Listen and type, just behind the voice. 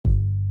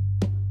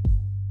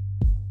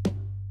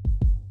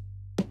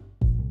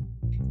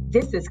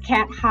This is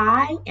Cat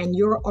High, and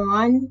you're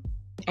on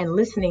and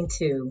listening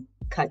to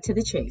Cut to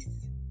the Chase.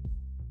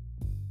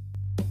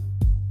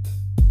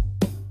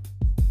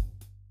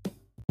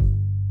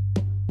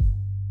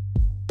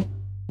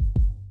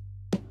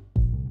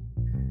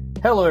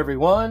 Hello,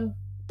 everyone.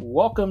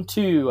 Welcome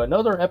to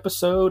another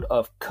episode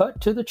of Cut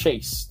to the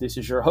Chase. This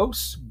is your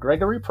host,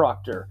 Gregory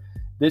Proctor.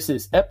 This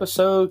is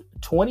episode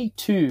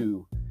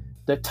 22.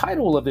 The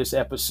title of this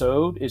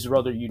episode is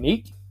rather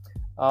unique.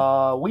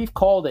 We've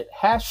called it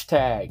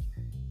hashtag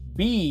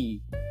BWBMBI.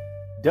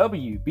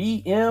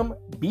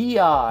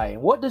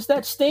 What does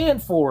that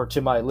stand for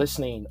to my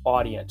listening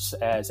audience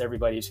as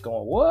everybody's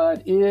going,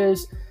 what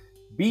is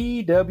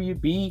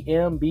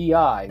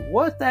BWBMBI?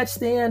 What that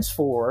stands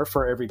for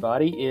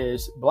everybody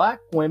is Black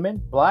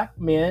Women, Black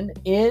Men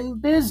in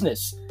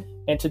Business.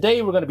 And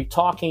today we're going to be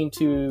talking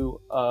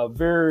to a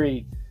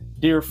very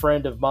dear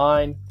friend of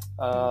mine,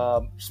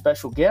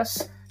 special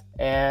guest.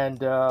 And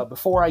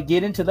before I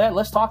get into that,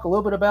 let's talk a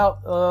little bit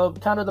about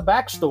kind of the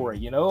backstory.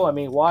 You know, I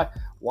mean, why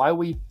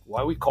we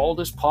call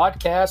this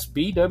podcast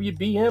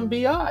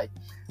BWBMBI?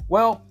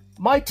 Well,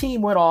 my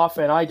team went off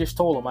and I just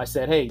told them, I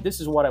said, hey, this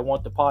is what I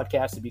want the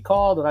podcast to be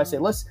called. And I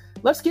said, let's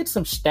get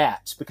some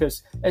stats,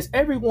 because as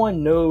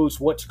everyone knows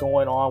what's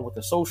going on with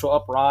the social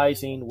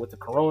uprising, with the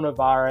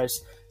coronavirus,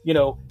 you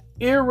know,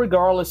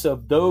 irregardless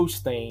of those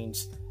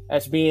things,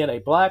 as being a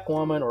Black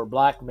woman or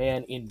Black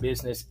man in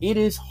business, it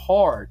is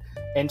hard.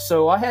 And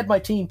so I had my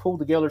team pull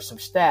together some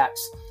stats,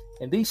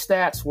 and these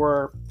stats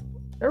were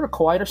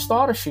quite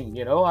astonishing.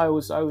 You know, I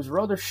was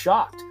rather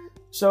shocked.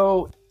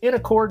 So in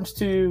accordance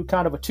to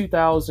kind of a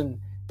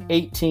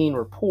 2018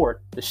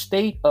 report, the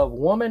state of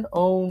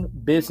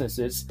woman-owned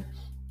businesses,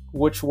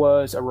 which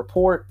was a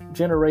report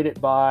generated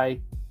by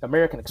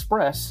American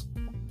Express,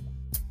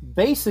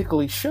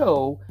 basically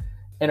show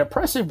an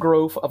impressive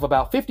growth of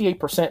about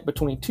 58%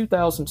 between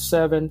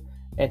 2007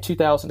 and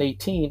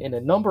 2018 in the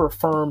number of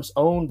firms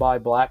owned by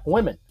Black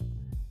women.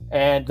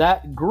 And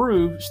that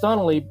grew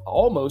stunningly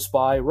almost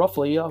by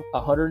roughly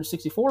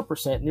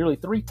 164%, nearly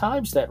 3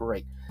 times that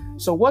rate.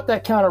 So what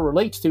that kind of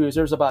relates to is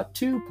there's about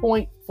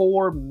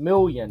 2.4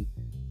 million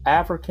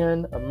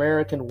African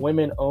American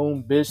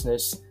women-owned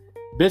businesses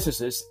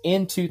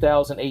in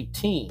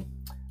 2018,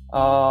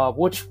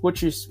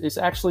 which is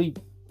actually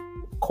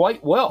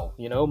quite well.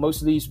 You know,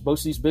 most of these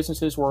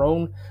businesses were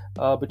owned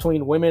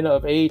between women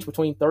of age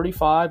between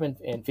 35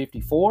 and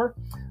 54,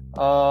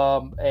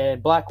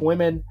 and Black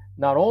women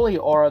not only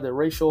are the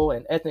racial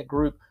and ethnic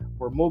group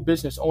where more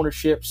business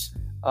ownerships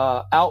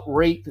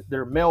outrate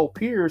their male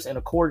peers in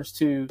accordance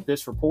to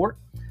this report,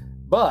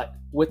 but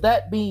with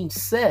that being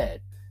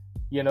said,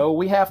 you know,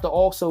 we have to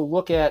also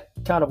look at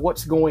kind of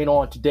what's going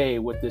on today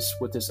with this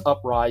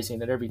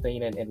uprising and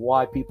everything, and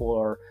why people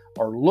are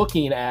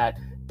looking at,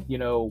 you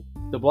know,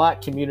 the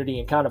Black community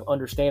and kind of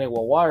understanding,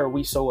 well, why are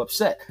we so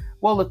upset?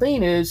 Well, the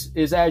thing is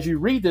as you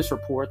read this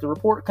report, the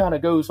report kind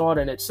of goes on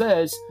and it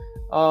says,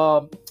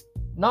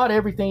 not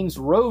everything's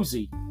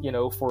rosy, you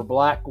know, for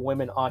Black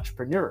women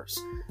entrepreneurs.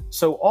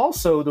 So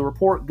also the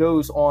report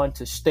goes on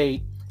to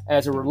state,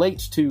 as it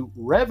relates to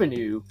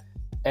revenue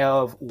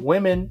of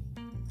women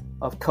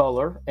of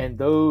color and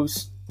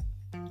those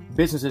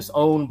businesses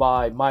owned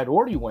by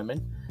minority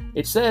women,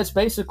 it says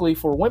basically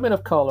for women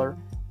of color,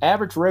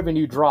 average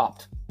revenue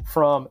dropped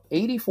from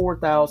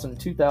 $84,000 in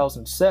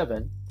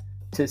 2007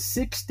 to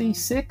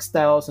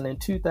 $66,000 in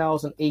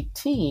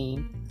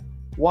 2018,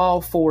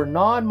 while for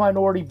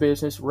non-minority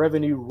business,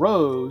 revenue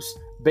rose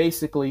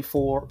basically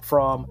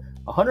from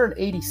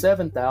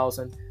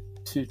 $187,000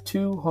 to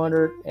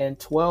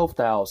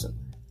 $212,000.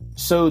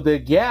 So the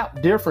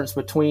gap difference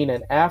between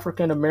an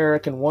African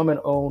American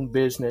woman-owned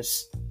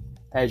business,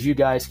 as you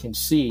guys can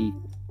see,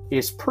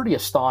 is pretty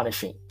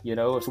astonishing. You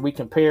know, as we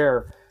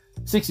compare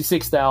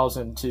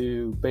 66,000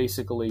 to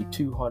basically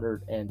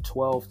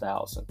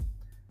 212,000.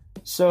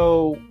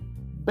 So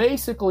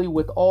basically,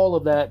 with all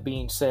of that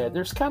being said,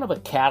 there's kind of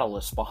a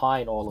catalyst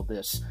behind all of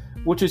this,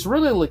 which is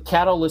really the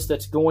catalyst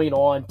that's going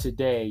on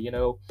today. You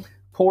know,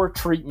 poor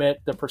treatment,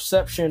 the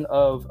perception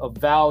of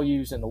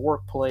values in the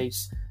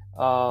workplace,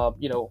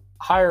 you know,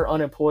 higher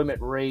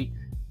unemployment rate,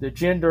 the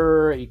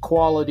gender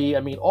equality. I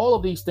mean, all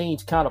of these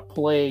things kind of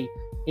play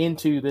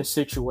into this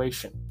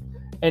situation.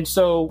 And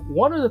so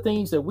one of the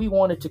things that we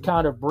wanted to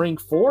kind of bring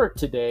forward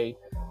today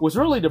was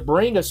really to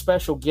bring a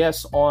special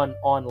guest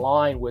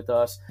online with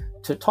us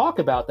to talk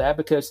about that,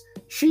 because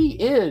she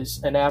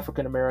is an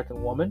African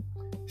American woman.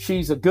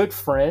 She's a good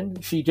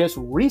friend. She just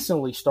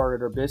recently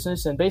started her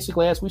business. And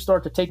basically, as we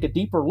start to take a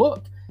deeper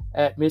look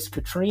at Miss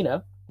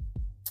Katrina,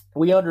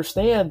 we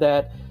understand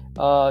that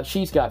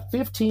she's got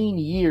 15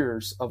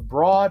 years of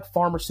broad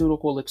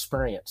pharmaceutical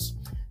experience.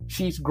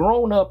 She's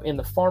grown up in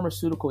the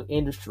pharmaceutical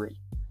industry.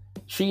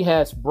 She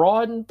has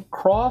broadened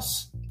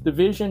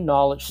cross-division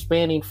knowledge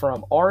spanning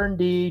from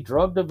R&D,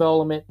 drug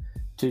development,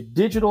 to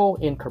digital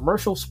and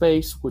commercial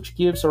space, which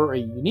gives her a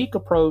unique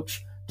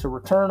approach to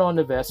return on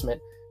investment,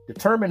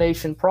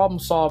 determination, problem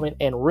solving,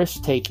 and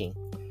risk taking.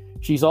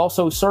 She's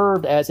also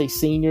served as a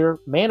senior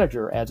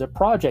manager, as a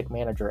project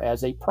manager,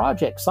 as a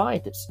project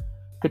scientist.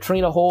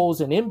 Katrina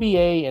holds an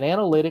MBA in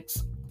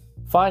Analytics,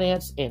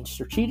 Finance, and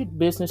Strategic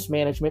Business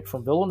Management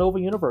from Villanova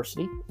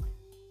University,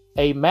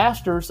 a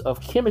Master's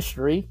of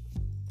Chemistry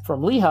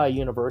from Lehigh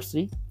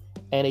University,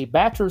 and a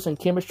Bachelor's in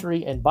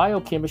Chemistry and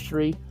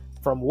Biochemistry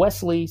from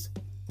Wesley's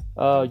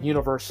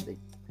University.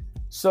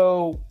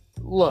 So,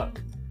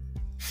 look,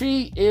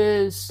 she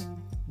is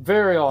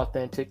very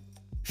authentic.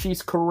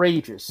 She's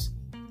courageous.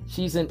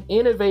 She's an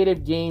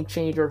innovative game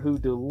changer who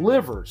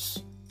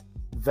delivers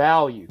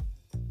value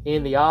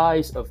in the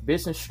eyes of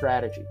business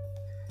strategy.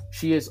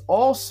 She is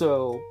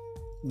also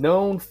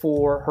known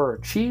for her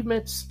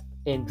achievements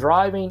in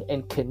driving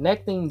and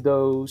connecting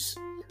those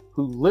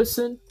who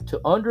listen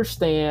to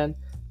understand,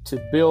 to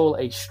build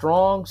a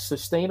strong,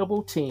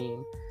 sustainable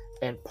team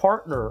and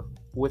partner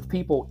with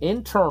people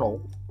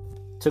internal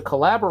to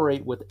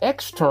collaborate with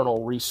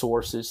external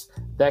resources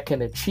that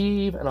can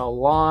achieve and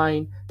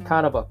align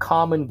kind of a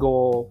common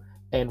goal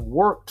and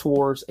work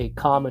towards a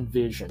common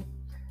vision.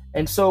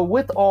 And so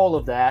with all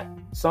of that,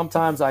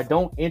 sometimes I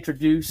don't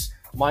introduce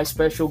my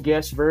special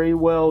guest very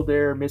well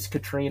there, Miss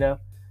Katrina.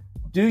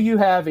 Do you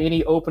have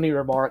any opening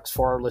remarks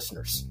for our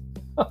listeners?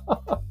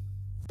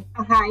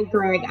 Hi,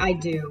 Greg, I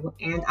do.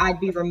 And I'd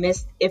be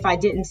remiss if I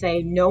didn't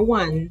say no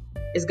one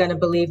is going to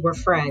believe we're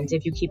friends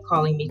if you keep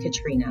calling me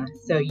Katrina.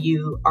 So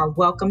you are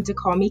welcome to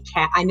call me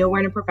Kat. I know we're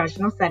in a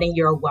professional setting.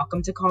 You're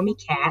welcome to call me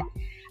Kat,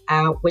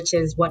 which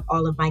is what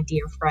all of my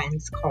dear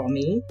friends call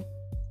me.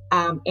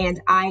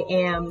 And I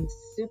am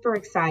super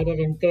excited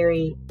and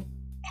very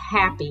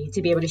happy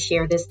to be able to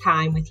share this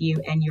time with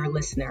you and your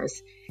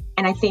listeners.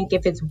 And I think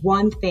if it's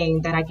one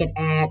thing that I could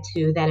add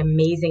to that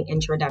amazing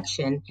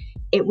introduction,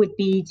 it would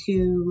be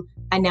to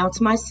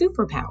announce my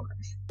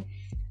superpowers.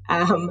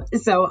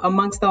 So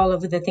amongst all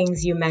of the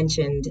things you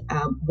mentioned,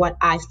 what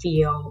I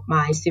feel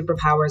my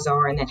superpowers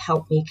are and that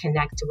help me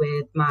connect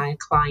with my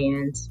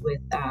clients,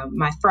 with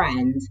my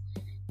friends,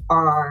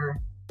 are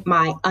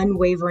my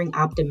unwavering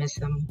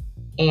optimism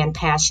and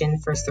passion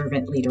for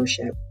servant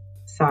leadership.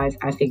 So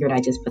I figured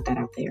I'd just put that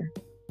out there.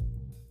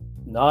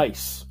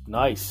 Nice.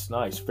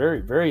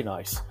 Very, very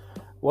nice.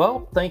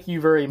 Well, thank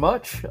you very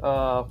much,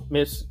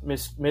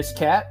 Miss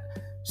Kat.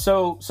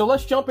 So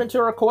let's jump into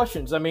our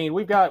questions. I mean,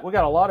 we got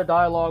a lot of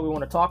dialogue we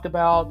want to talk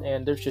about,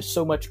 and there's just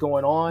so much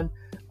going on.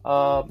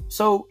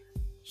 So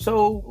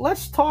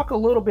let's talk a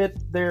little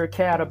bit there,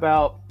 Kat,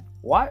 about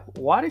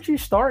why did you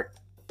start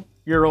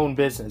your own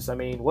business? I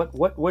mean,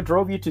 what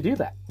drove you to do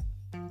that?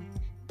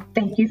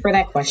 Thank you for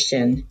that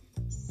question.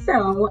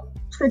 So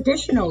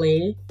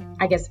traditionally,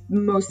 I guess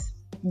most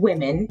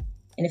women,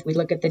 and if we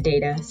look at the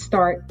data,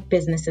 start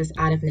businesses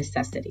out of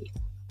necessity.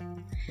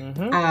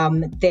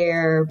 Mm-hmm.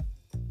 They're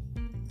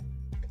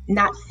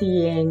not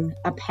seeing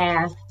a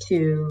path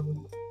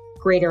to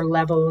greater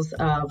levels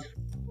of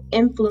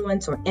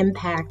influence or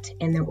impact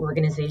in their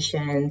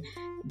organization.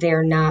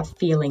 They're not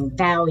feeling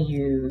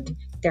valued.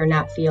 They're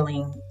not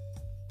feeling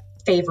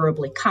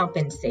favorably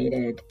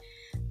compensated.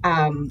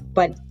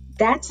 But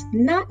that's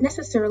not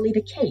necessarily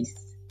the case,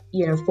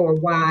 for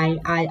why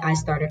I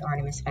started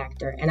Artemis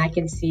Factor. And I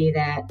can see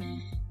that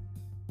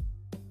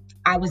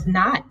I was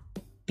not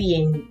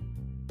being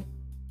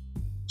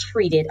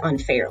treated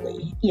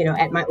unfairly,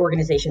 at my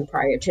organization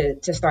prior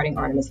to starting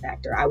Artemis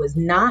Factor. I was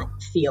not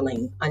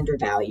feeling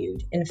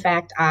undervalued. In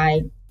fact,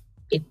 I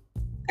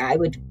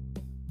would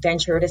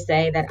venture to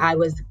say that I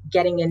was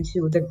getting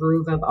into the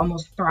groove of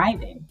almost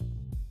thriving.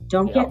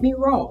 Don't get me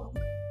wrong.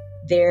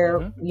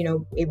 There,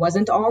 it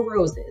wasn't all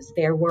roses.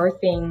 There were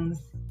things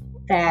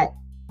that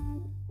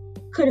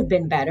could have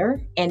been better,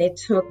 and it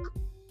took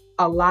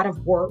a lot of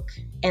work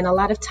and a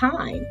lot of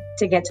time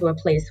to get to a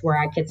place where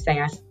I could say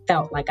I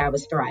felt like I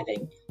was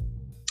thriving.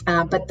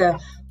 But the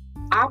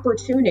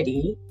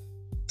opportunity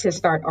to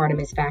start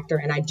Artemis Factor,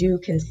 and I do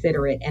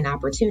consider it an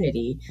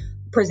opportunity,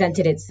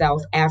 presented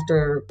itself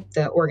after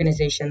the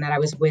organization that I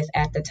was with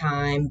at the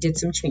time did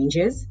some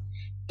changes,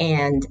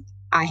 and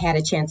I had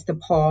a chance to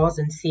pause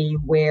and see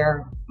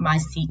where my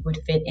seat would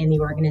fit in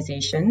the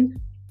organization.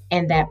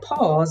 And that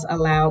pause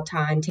allowed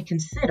time to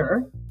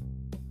consider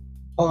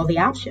all the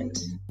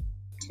options,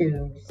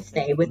 to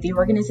stay with the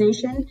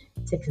organization,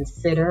 to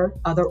consider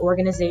other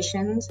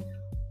organizations,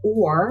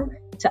 or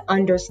to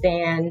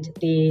understand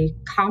the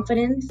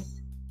confidence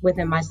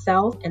within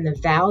myself and the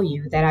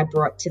value that I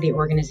brought to the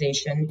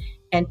organization,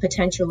 and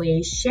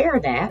potentially share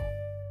that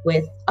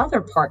with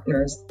other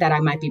partners that I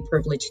might be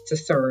privileged to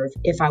serve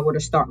if I were to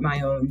start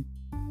my own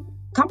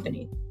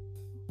company.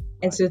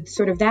 And so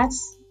sort of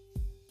that's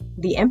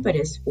the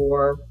impetus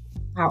for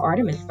how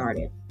Artemis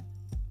started.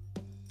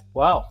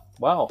 Wow.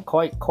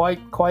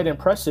 Quite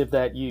impressive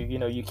that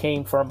you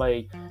came from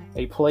a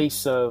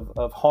place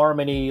of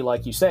harmony.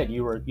 Like you said,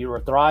 you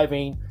were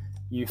thriving.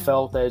 You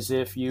felt as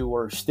if you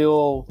were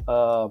still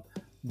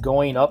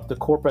going up the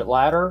corporate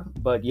ladder,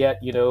 but yet,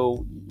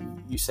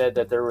 you said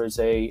that there was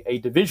a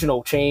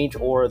divisional change,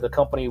 or the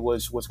company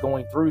was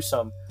going through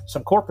some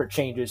corporate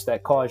changes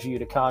that caused you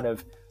to kind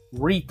of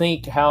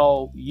rethink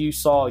how you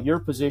saw your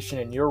position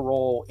and your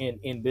role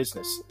in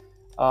business.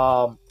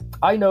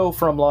 I know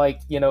from like,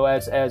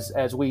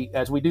 as we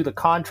do the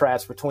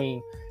contrast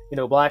between,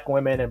 black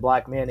women and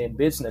black men in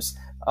business,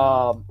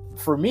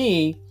 for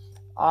me,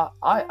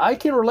 I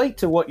can relate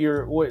to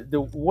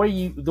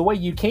the way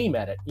you came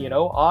at it.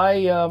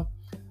 I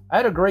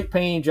had a great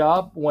paying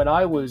job when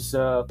I was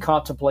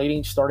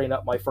contemplating starting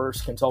up my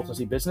first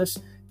consultancy business.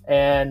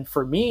 And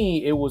for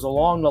me, it was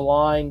along the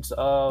lines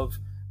of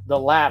the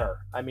latter.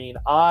 I mean,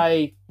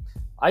 I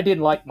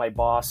didn't like my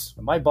boss.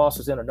 My boss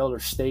was in another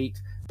state.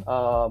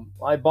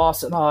 My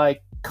boss and I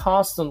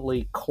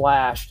constantly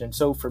clashed. And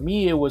so for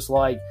me, it was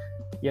like,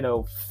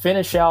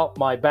 finish out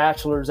my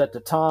bachelor's at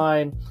the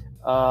time.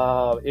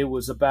 It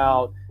was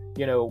about,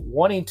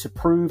 wanting to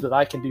prove that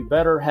I can do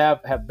better,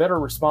 have better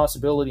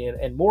responsibility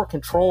and more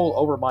control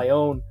over my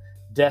own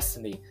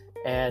destiny.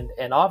 And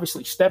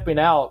obviously stepping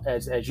out,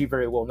 as you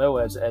very well know,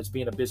 as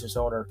being a business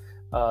owner,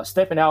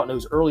 stepping out in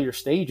those earlier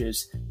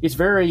stages is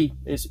very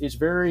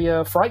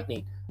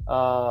frightening.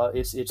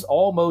 It's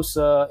almost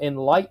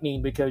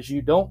enlightening because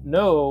you don't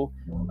know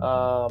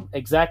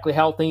exactly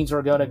how things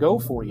are going to go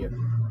for you.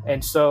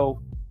 And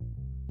so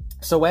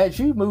as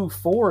you move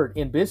forward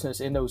in business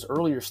in those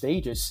earlier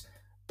stages,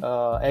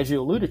 as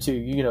you alluded to,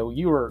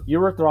 you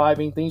were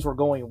thriving, things were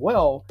going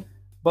well,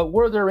 but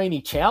were there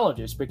any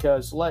challenges?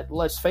 Because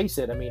let's face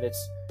it, I mean,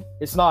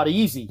 it's not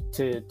easy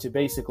to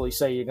basically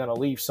say you're going to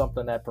leave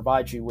something that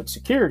provides you with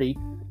security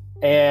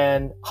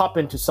and hop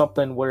into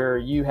something where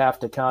you have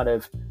to kind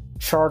of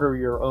charter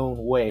your own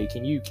way.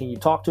 Can you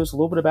talk to us a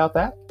little bit about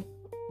that?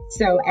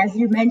 So as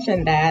you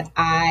mentioned that,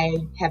 I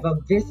have a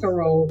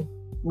visceral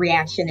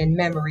reaction and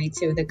memory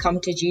to the come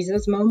to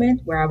Jesus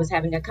moment where I was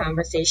having a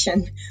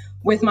conversation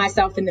with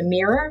myself in the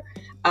mirror,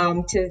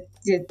 to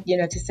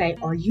say,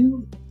 are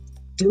you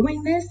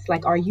doing this?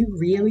 Like, are you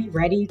really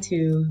ready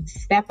to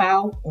step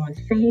out on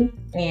faith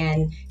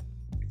and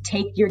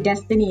take your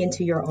destiny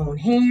into your own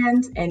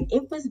hands? And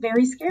it was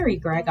very scary,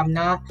 Greg. I'm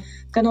not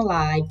going to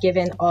lie,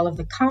 given all of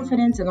the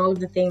confidence and all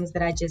of the things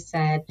that I just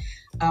said.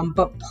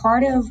 But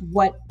part of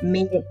what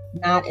made it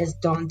not as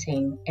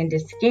daunting and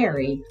as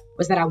scary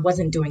was that I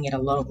wasn't doing it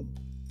alone.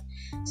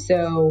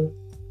 So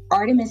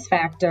Artemis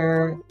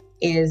Factor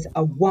is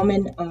a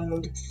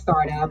woman-owned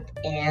startup,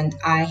 and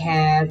I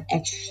have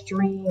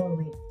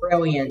extremely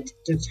brilliant,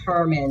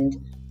 determined,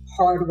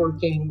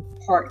 hardworking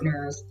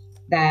partners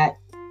that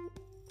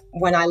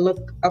when I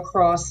look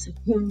across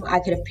whom I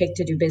could have picked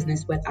to do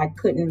business with, I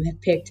couldn't have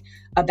picked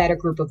a better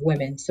group of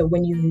women. So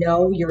when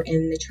you're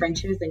in the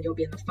trenches and you'll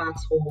be in the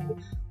foxhole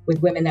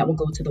with women that will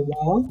go to the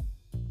wall,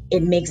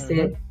 it makes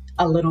it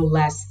a little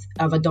less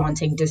of a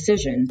daunting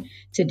decision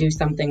to do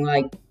something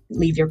like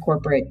leave your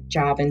corporate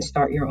job and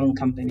start your own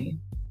company.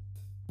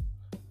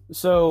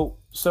 So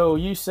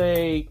you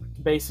say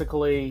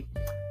basically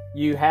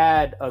you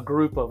had a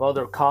group of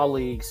other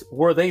colleagues.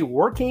 Were they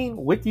working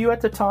with you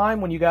at the time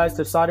when you guys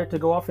decided to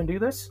go off and do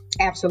this?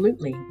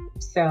 Absolutely.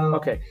 So,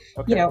 okay.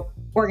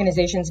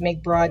 Organizations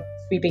make broad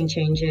sweeping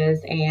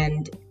changes,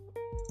 and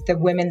the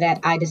women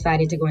that I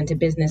decided to go into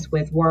business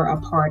with were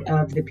a part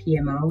of the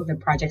PMO, the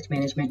project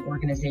management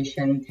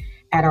organization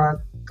at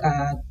our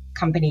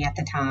company at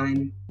the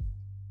time.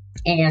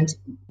 And,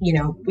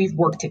 we've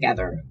worked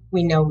together.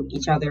 We know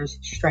each other's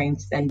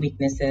strengths and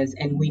weaknesses,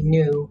 and we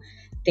knew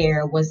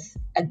there was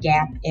a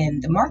gap in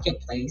the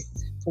marketplace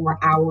for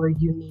our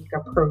unique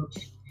approach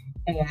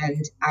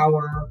and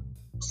our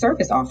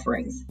service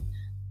offerings.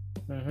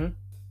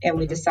 And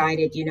we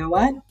decided, you know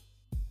what?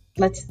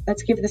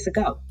 Let's give this a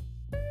go.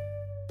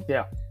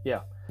 Yeah.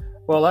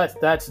 Well,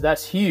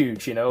 that's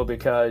huge,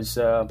 because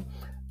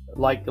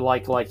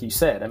like you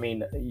said, I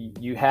mean,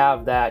 you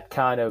have that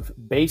kind of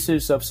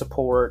basis of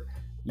support.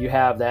 You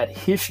have that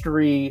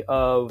history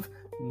of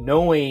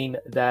knowing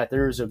that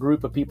there's a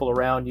group of people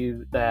around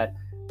you that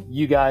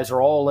you guys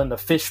are all in the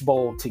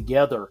fishbowl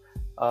together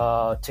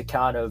to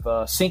kind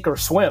of sink or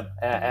swim,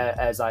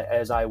 as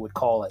I would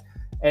call it.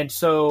 And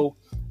so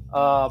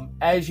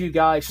as you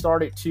guys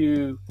started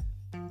to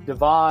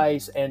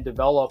devise and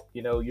develop,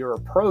 your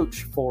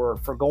approach for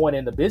going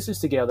into business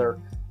together,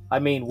 I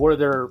mean, were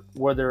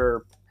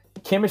there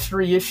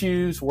chemistry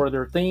issues? Were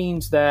there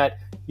things that,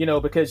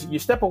 because you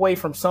step away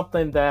from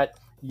something that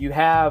you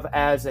have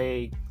as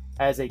a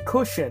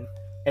cushion,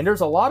 and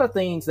there's a lot of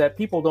things that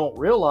people don't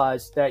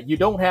realize that you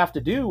don't have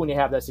to do when you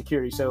have that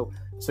security. So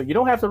you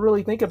don't have to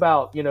really think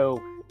about,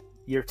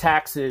 your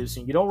taxes,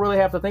 and you don't really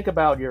have to think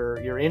about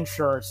your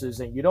insurances,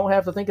 and you don't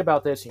have to think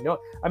about this,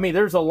 I mean,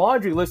 there's a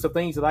laundry list of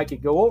things that I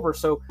could go over.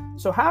 So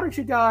how did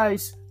you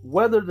guys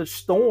weather the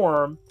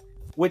storm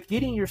with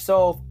getting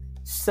yourself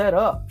set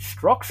up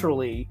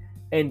structurally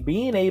and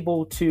being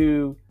able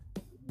to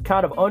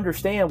kind of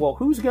understand, well,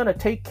 who's going to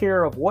take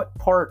care of what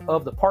part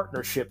of the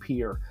partnership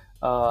here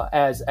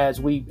as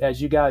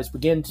you guys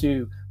begin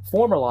to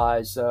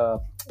formalize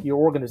your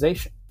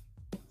organization?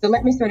 So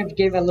let me sort of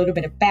give a little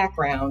bit of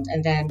background,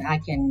 and then I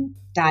can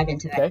dive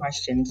into that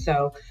question.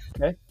 So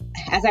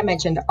as I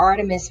mentioned, the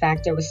Artemis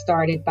Factor was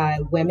started by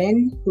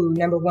women who,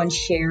 number one,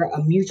 share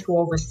a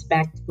mutual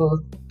respect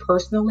both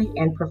personally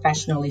and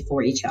professionally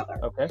for each other.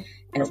 Okay.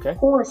 And of Okay.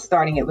 course,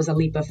 starting it was a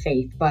leap of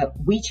faith, but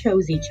we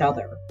chose each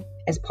other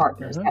as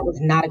partners. That was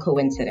not a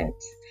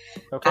coincidence.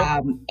 Okay.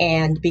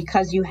 And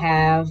because you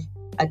have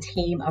a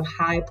team of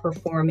high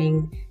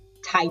performing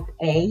type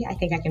A, I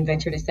think I can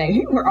venture to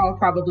say we're all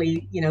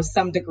probably,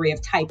 some degree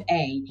of type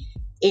A.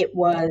 It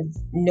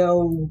was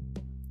no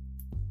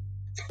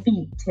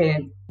feat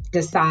to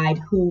decide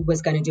who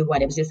was going to do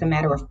what. It was just a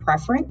matter of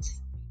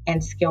preference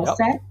and skill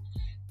set.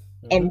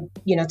 And,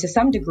 to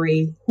some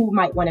degree, who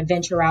might want to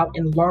venture out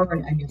and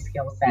learn a new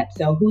skill set.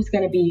 So who's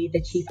going to be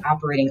the chief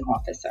operating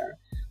officer?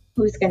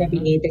 Who's going to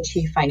be the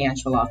chief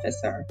financial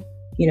officer?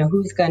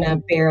 Who's going to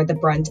bear the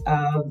brunt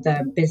of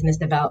the business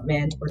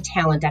development or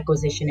talent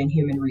acquisition and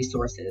human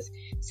resources?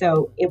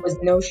 So it was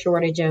no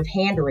shortage of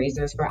hand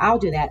raisers for I'll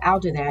do that.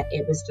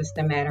 It was just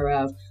a matter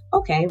of,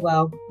 okay,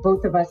 well,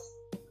 both of us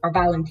are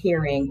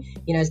volunteering.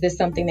 Is this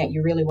something that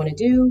you really want to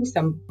do?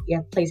 Some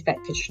place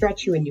that could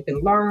stretch you and you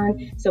can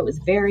learn. So it was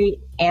very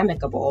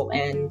amicable,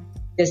 and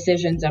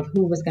decisions of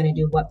who was going to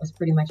do what was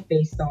pretty much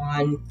based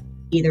on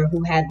either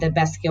who had the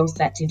best skill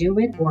set to do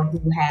it or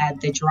who had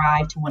the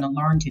drive to want to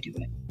learn to do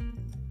it.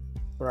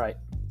 Right.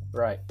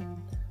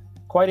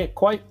 Quite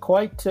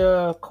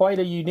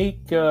a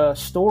unique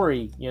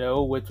story,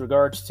 with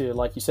regards to,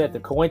 like you said, the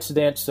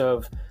coincidence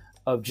of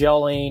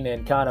gelling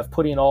and kind of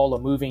putting all the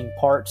moving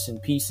parts and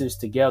pieces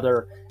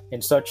together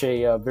in such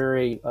a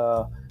very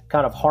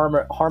kind of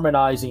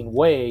harmonizing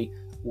way,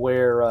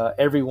 where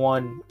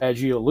everyone,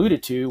 as you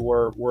alluded to,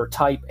 were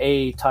type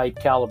A, type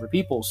caliber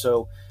people.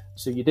 So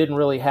you didn't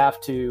really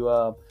have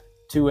to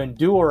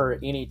endure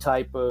any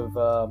type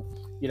of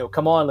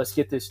come on, let's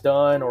get this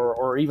done,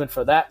 or even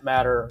for that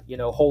matter,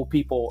 hold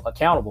people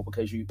accountable,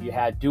 because you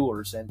had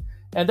doers, and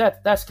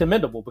that's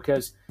commendable,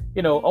 because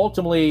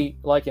ultimately,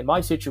 like in my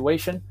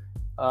situation,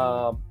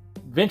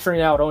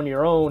 venturing out on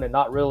your own and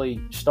not really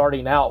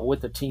starting out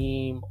with a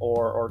team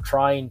or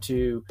trying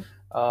to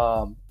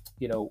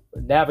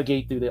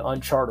navigate through the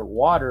uncharted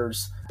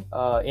waters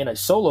in a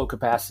solo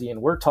capacity,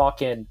 and we're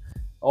talking,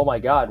 oh my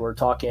God, we're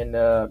talking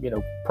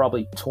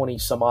probably 20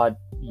 some odd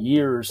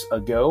years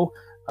ago.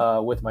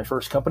 With my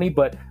first company,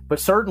 but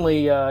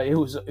certainly it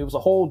was a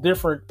whole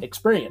different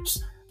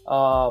experience,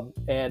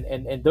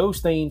 and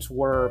those things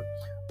were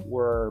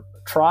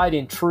tried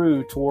and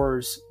true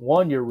towards,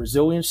 one, your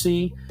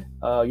resiliency,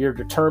 your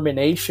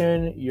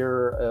determination,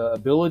 your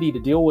ability to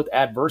deal with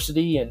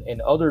adversity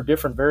and other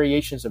different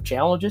variations of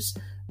challenges.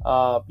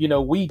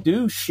 We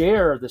do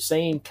share the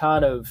same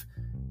kind of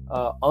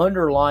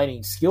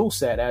underlining skill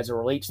set as it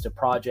relates to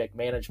project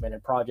management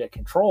and project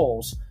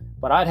controls.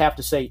 But I'd have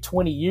to say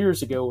 20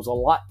 years ago was a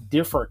lot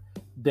different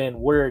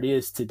than where it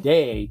is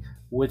today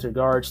with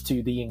regards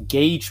to the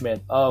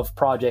engagement of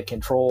project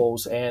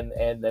controls and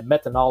the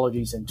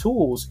methodologies and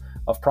tools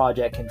of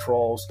project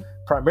controls.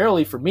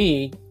 Primarily for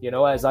me,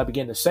 as I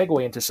begin to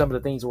segue into some of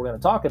the things we're going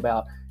to talk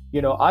about,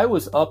 I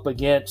was up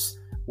against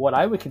what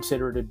I would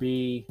consider to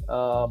be,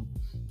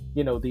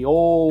 the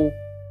old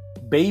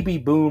baby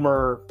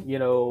boomer,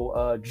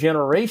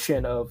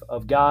 generation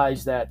of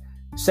guys that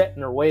set in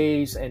their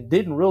ways and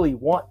didn't really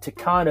want to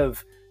kind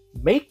of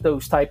make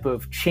those type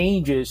of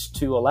changes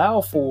to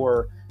allow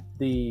for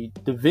the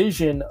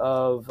division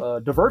of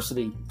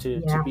diversity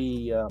to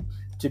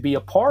be a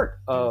part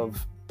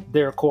of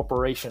their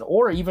corporation,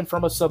 or even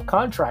from a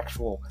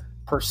subcontractual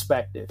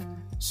perspective.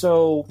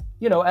 So,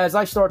 as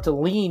I start to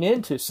lean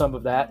into some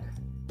of that,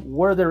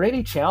 were there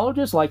any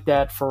challenges like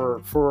that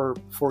for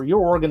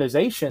your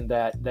organization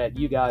that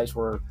you guys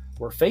were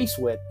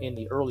faced with in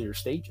the earlier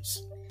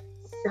stages?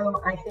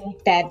 So I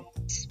think that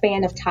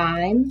span of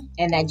time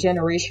and that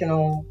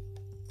generational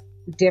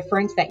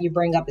difference that you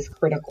bring up is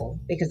critical,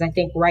 because I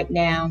think right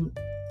now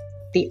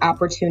the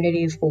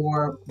opportunity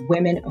for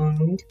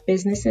women-owned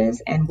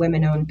businesses and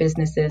women-owned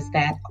businesses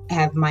that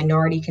have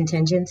minority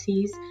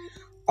contingencies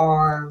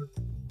are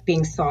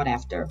being sought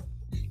after.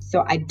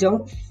 So I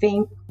don't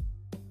think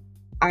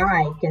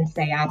I can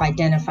say I've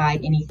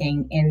identified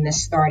anything in the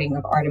starting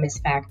of Artemis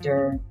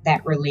Factor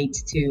that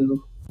relates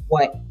to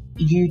what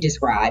you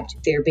described,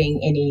 there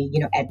being any,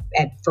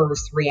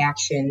 adverse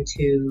reaction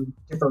to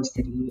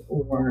diversity,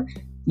 or,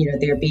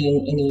 there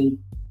being any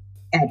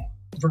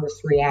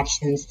adverse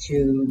reactions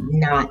to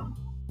not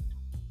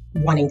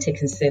wanting to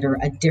consider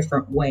a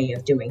different way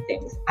of doing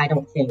things. I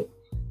don't think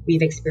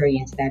we've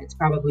experienced that. It's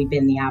probably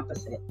been the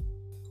opposite.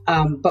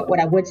 But what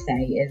I would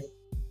say is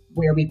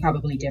where we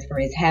probably differ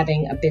is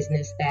having a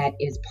business that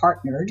is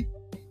partnered.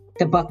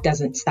 The buck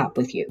doesn't stop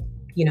with you.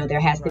 There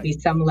has to be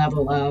some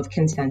level of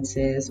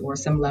consensus or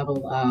some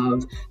level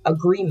of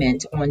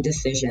agreement on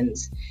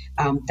decisions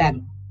that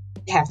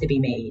have to be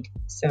made.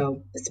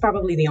 So it's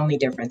probably the only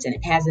difference. And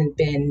it hasn't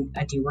been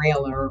a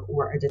derailer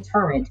or a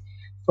deterrent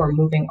for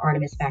moving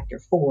Artemis Factor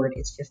forward.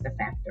 It's just a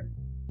factor.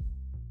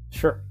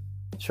 Sure.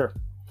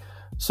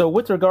 So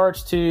with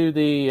regards to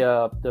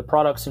the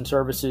products and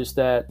services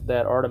that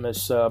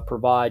Artemis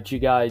provides, you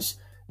guys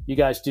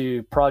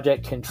do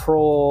project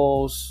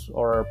controls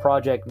or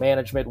project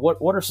management.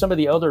 What are some of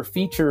the other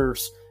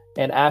features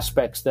and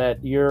aspects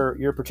that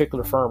your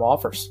particular firm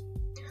offers?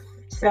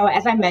 So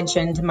as I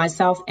mentioned,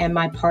 myself and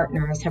my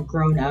partners have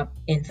grown up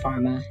in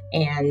pharma,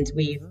 and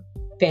we've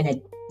been at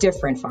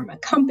different pharma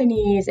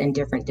companies and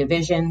different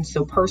divisions.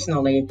 So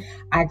personally,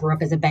 I grew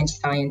up as a bench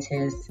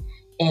scientist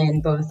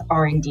in both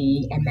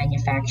R&D and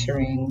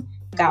manufacturing,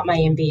 got my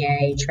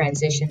MBA,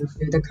 transitioned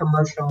through the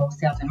commercial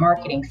sales and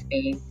marketing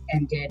space,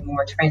 and did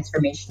more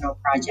transformational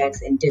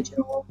projects in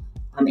digital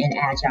and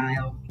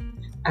agile.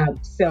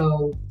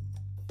 So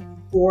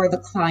for the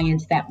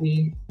clients that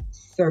we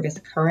service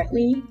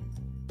currently,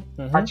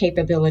 our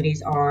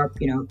capabilities are,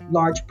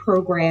 large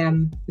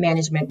program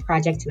management,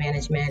 project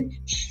management,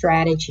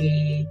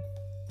 strategy,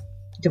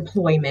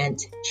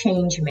 deployment,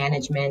 change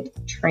management,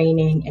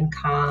 training and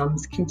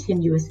comms,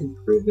 continuous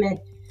improvement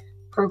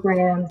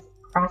programs,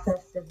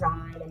 process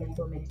design and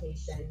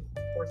implementation,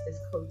 courses,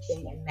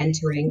 coaching and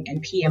mentoring,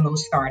 and PMO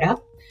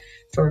startup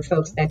for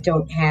folks that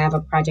don't have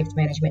a project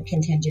management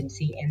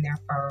contingency in their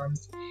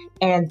firms.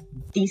 And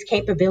these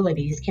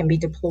capabilities can be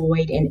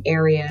deployed in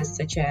areas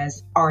such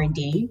as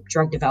R&D,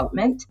 drug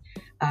development,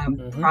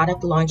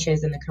 product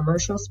launches in the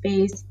commercial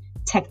space,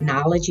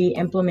 technology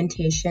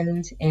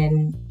implementations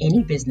in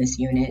any business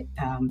unit,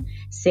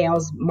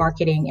 sales,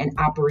 marketing, and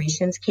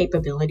operations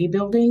capability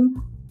building,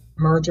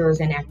 mergers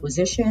and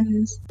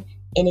acquisitions,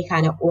 any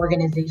kind of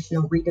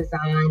organizational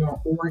redesign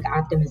or org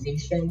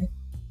optimization,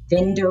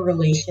 vendor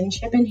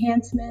relationship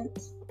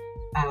enhancements,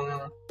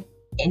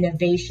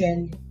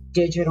 innovation,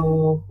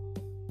 digital,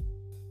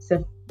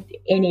 so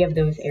any of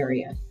those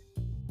areas.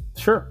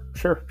 Sure.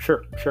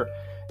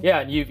 Yeah,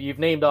 and you've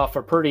named off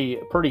a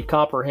pretty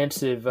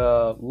comprehensive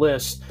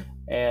list,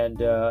 and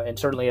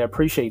certainly I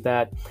appreciate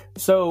that.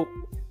 So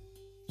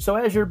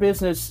as your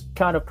business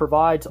kind of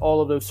provides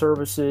all of those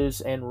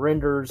services and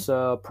renders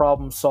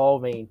problem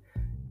solving,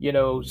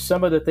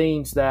 some of the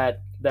things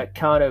that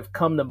kind of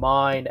come to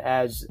mind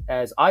as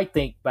I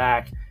think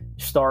back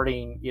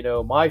starting,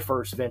 my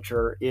first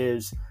venture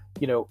is,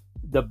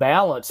 the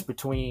balance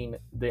between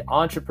the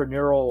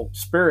entrepreneurial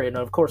spirit. And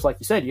of course, like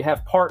you said, you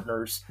have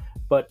partners,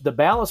 but the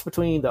balance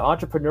between the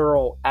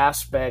entrepreneurial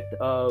aspect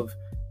of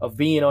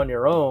being on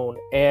your own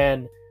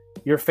and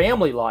your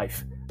family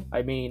life.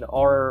 I mean,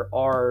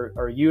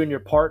 are you and your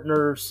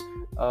partners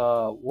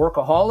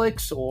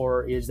workaholics,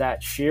 or is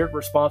that shared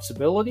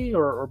responsibility,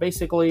 or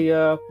basically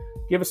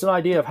give us an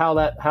idea of how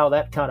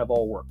that kind of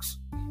all works?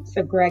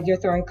 So, Greg, you're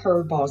throwing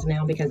curveballs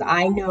now, because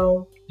I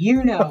know,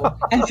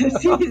 as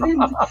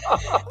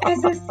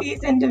a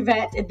seasoned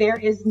vet, there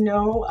is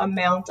no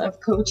amount of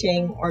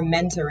coaching or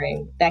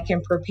mentoring that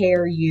can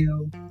prepare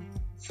you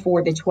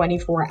for the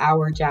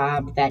 24-hour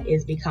job that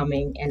is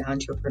becoming an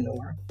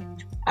entrepreneur.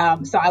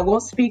 So I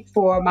won't speak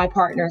for my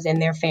partners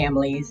and their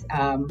families,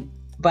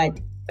 but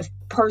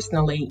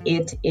personally,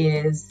 it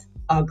is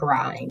a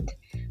grind.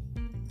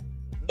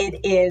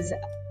 It is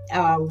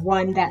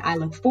one that I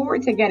look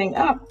forward to getting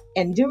up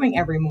and doing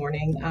every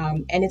morning.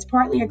 And it's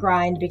partly a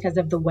grind because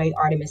of the way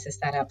Artemis is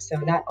set up. So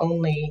not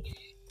only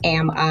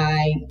am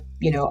I,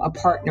 a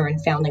partner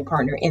and founding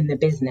partner in the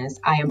business,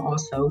 I am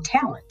also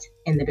talent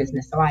in the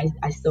business. So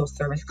I still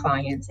service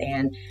clients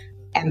and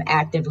am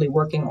actively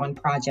working on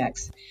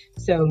projects.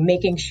 So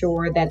making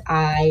sure that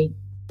I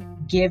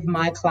give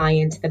my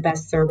clients the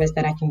best service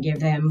that I can give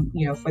them,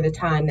 for the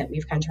time that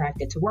we've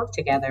contracted to work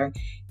together,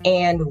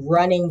 and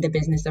running the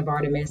business of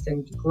Artemis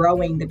and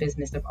growing the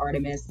business of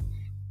Artemis,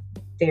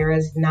 there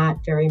is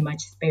not very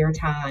much spare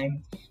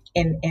time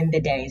in the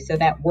day. So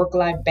that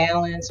work-life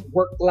balance,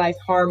 work-life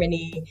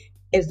harmony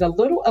is a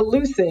little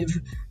elusive,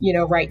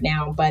 right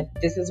now, but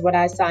this is what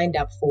I signed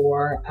up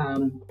for.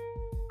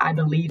 I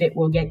believe it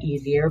will get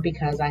easier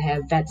because I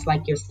have vets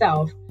like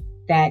yourself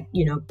that,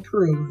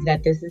 prove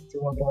that this is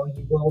doable.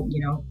 You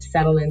will,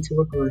 settle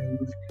into a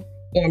groove,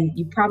 and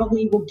you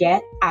probably will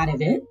get out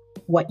of it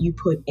what you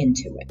put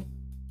into it.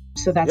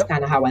 So that's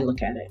kind of how I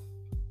look at it.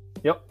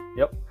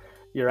 Yep.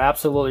 You're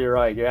absolutely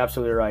right.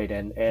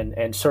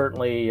 And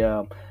certainly,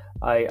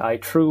 I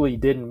truly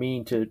didn't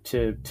mean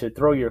to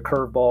throw your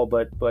curveball,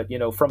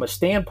 but from a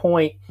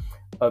standpoint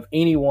of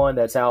anyone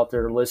that's out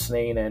there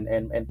listening,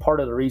 and part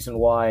of the reason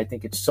why I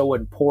think it's so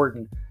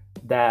important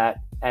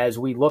that as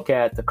we look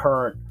at the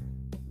current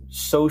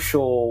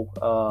social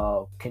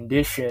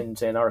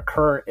conditions and our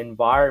current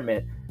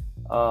environment,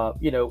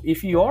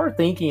 if you are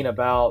thinking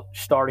about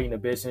starting a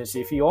business,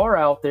 if you are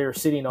out there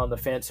sitting on the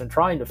fence and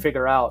trying to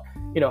figure out,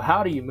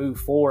 how do you move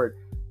forward?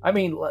 I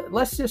mean,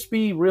 let's just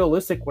be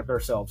realistic with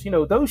ourselves.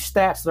 Those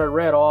stats that I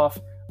read off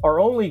are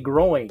only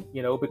growing,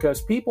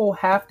 because people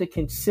have to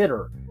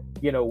consider,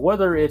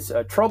 whether it's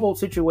a troubled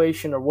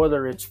situation or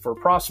whether it's for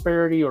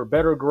prosperity or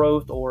better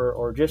growth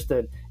or just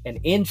an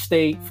end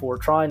state for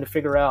trying to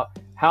figure out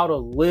how to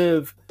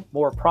live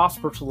more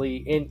prosperously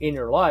in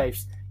your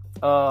lives.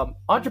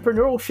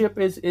 Entrepreneurship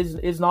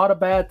is not a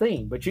bad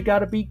thing, but you got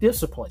to be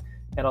disciplined.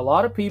 And a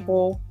lot of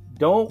people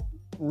don't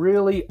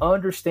really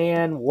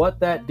understand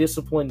what that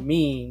discipline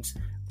means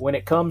when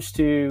it comes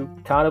to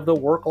kind of the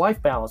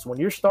work-life balance. When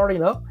you're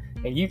starting up,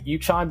 and you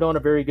chimed on a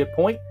very good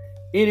point,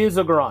 it is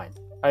a grind.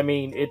 I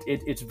mean,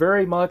 it's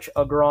very much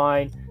a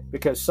grind.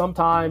 because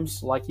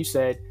sometimes, like you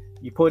said,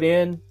 you put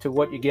in to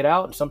what you get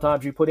out, and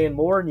sometimes you put in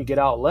more and you get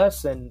out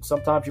less, and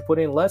sometimes you put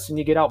in less and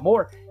you get out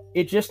more.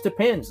 It just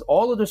depends.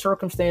 All of the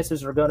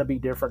circumstances are going to be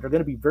different. They're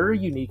going to be very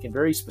unique and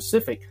very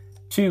specific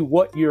to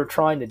what you're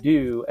trying to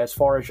do as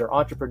far as your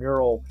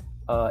entrepreneurial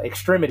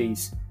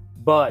extremities.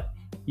 But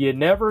you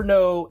never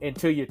know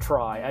until you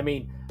try. I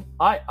mean,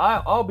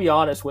 I'll be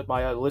honest with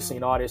my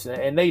listening audience,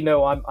 and they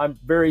know I'm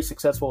very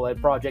successful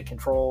at project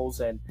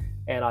controls, and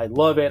I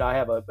love it. I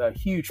have a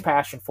huge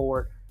passion for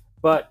it.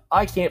 But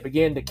I can't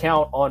begin to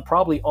count on,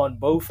 probably on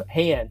both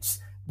hands,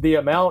 the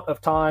amount of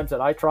times that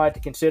I tried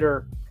to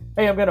consider,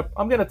 hey, I'm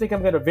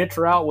gonna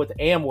venture out with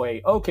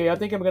Amway. Okay, I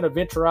think I'm gonna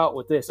venture out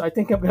with this. I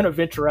think I'm gonna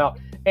venture out.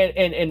 And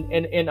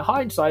in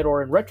hindsight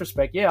or in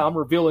retrespect, yeah, I'm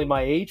revealing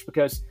my age,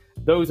 because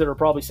those that are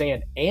probably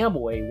saying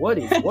Amway, what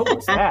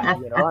was that?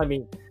 I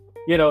mean,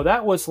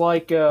 that was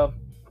like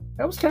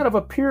that was kind of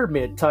a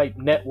pyramid type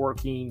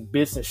networking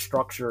business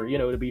structure,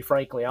 to be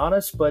frankly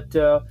honest. But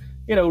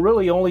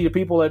really only the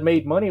people that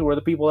made money were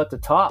the people at the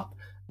top.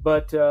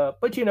 But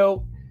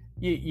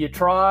you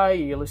try.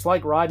 It's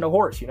like riding a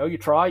horse. You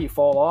try, you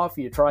fall off,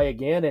 you try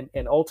again,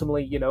 and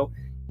ultimately,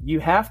 you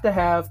have to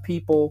have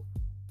people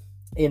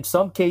in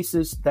some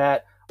cases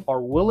that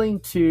are willing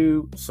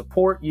to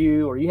support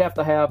you, or you have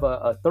to have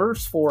a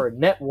thirst for a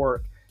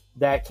network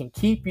that can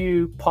keep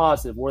you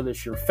positive, whether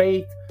it's your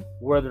faith,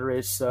 whether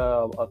it's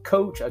a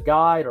coach, a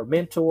guide, or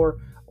mentor,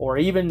 or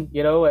even,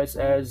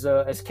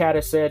 as Kat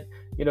has said,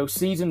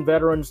 seasoned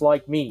veterans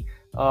like me.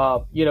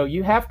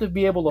 You have to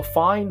be able to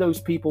find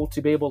those people,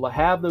 to be able to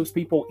have those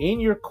people in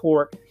your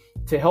court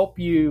to help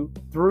you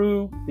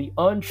through the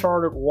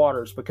uncharted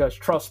waters, because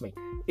trust me,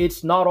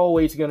 it's not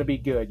always going to be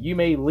good. You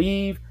may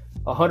leave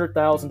a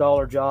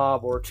 $100,000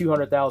 job or a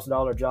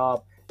 $200,000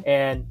 job,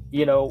 and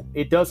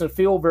it doesn't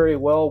feel very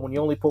well when you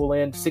only pull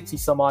in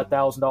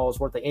 $60,000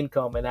 worth of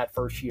income in that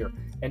first year.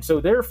 And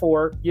so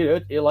therefore,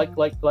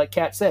 like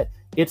Kat said,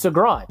 it's a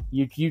grind.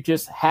 You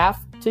just have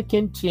to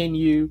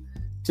continue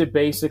to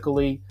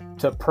basically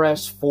to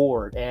press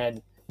forward.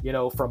 And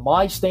from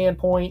my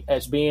standpoint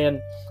as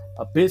being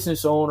a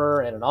business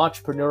owner and an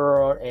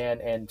entrepreneur,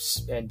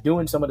 and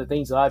doing some of the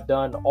things that I've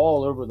done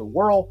all over the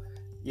world,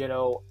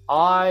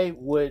 I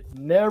would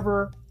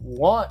never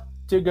want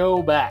to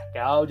go back.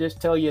 I'll just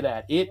tell you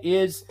that it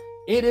is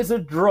a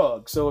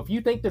drug. So if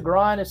you think the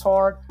grind is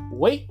hard,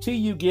 wait till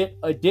you get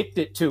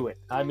addicted to it.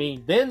 I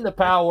mean, then the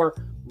power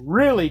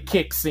really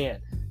kicks in,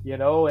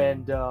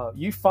 and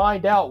you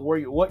find out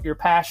what your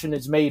passion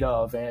is made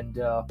of, and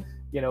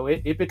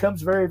it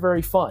becomes very,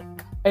 very fun.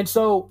 And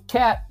so,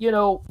 Kat,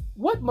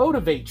 what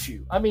motivates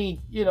you? I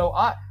mean,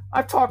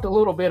 I've talked a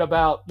little bit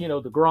about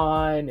the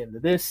grind and the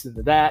this and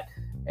the that,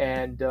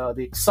 and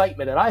the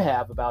excitement that I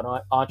have about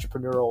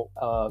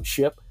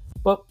entrepreneurship,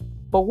 but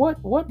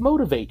what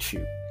motivates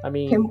you? I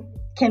mean,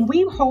 can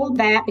we hold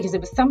that, because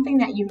it was something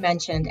that you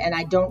mentioned, and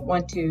I don't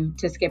want to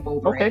skip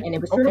over it, and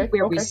it was sort of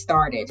where we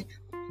started.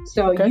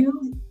 So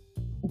you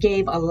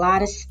gave a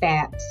lot of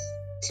stats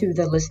to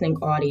the listening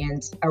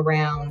audience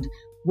around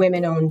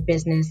women-owned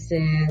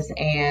businesses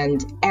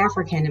and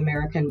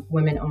African-American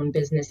women-owned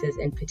businesses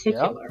in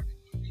particular.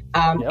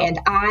 And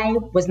I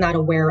was not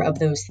aware of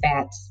those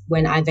stats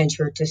when I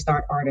ventured to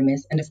start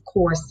Artemis. And of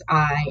course,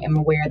 I am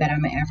aware that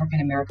I'm an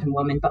African-American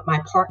woman, but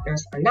my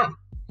partners are not.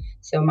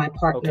 So my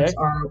partners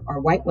are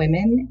white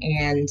women,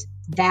 and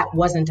that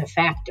wasn't a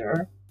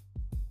factor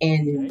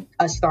in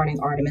us starting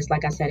Artemis.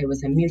 Like I said, it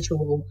was a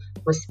mutual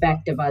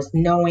respect of us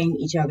knowing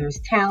each other's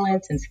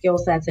talents and skill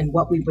sets and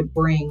what we would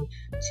bring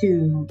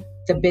to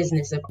the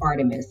business of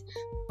Artemis.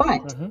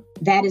 But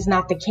that is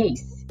not the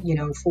case,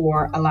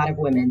 for a lot of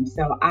women.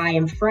 So I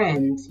am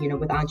friends,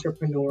 with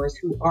entrepreneurs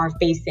who are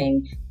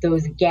facing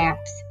those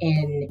gaps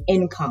in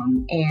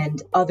income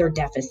and other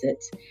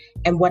deficits.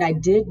 And what I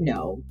did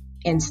know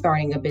in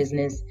starting a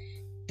business,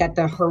 that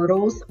the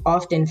hurdles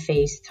often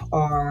faced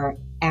are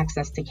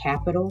access to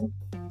capital,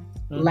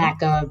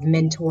 lack of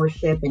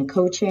mentorship and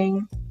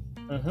coaching,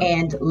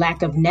 and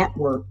lack of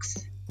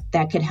networks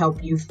that could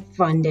help you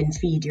fund and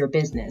feed your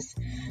business.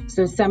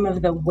 So some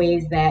of the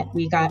ways that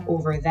we got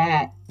over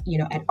that,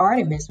 at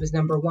Artemis was,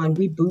 number one,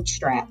 we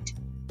bootstrapped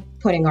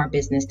putting our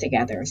business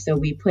together. So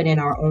we put in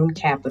our own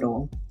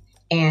capital,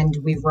 and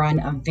we run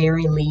a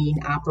very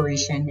lean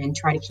operation and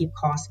try to keep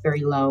costs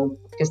very low.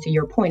 Because to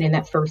your point, in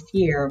that first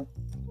year,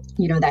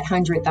 that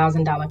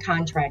 $100,000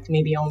 contract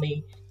maybe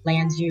only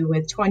lands you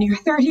with $20,000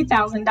 or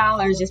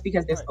 $30,000, just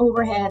because there's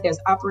overhead, there's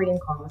operating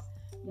costs.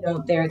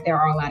 There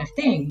are a lot of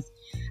things.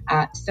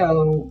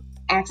 So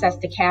access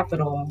to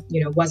capital,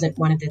 wasn't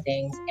one of the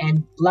things.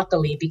 And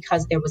luckily,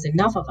 because there was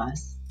enough of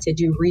us to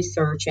do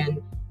research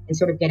and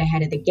sort of get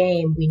ahead of the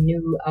game, we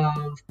knew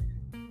of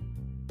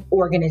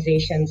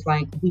organizations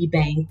like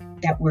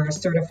WeBank that were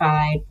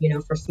certified,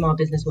 for small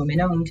business women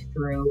owned,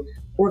 through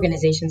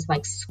organizations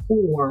like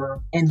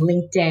SCORE and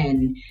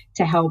LinkedIn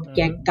to help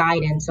get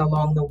guidance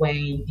along the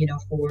way,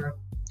 for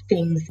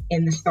things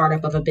in the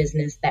startup of a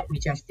business that we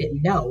just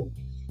didn't know.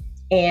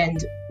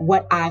 And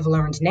what I've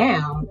learned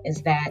now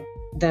is that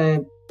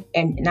the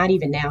and not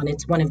even now, and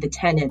it's one of the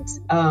tenets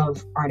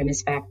of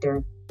Artemis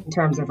Factor in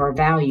terms of our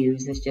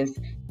values, is just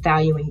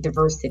valuing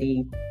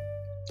diversity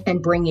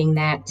and bringing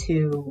that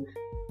to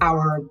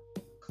our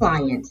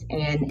clients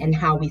and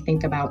how we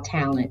think about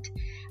talent,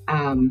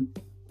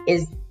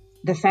 is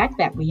the fact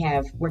that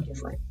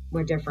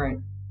we're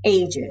different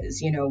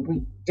ages,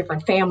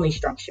 different family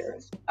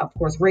structures. Of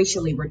course,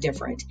 racially, we're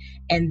different.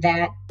 And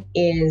that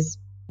is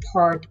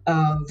part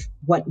of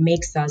what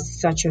makes us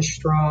such a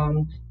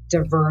strong,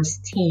 diverse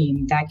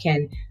team that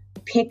can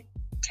pick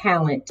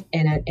talent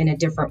in a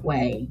different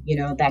way,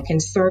 that can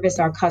service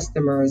our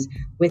customers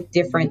with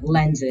different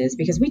lenses,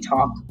 because we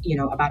talk,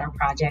 about our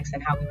projects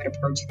and how we would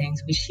approach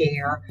things. We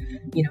share,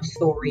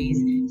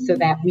 stories so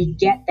that we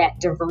get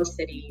that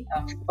diversity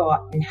of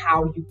thought and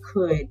how you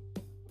could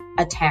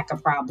attack a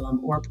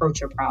problem or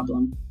approach a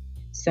problem.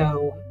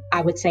 So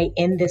I would say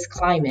in this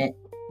climate,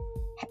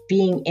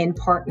 being in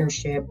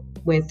partnership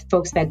with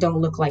folks that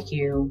don't look like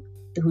you,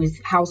 whose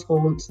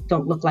households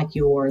don't look like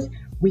yours,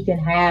 we can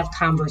have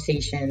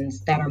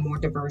conversations that are more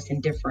diverse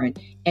and different.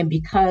 And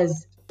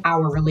because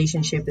our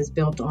relationship is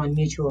built on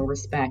mutual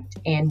respect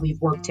and we've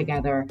worked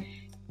together,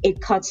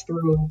 it cuts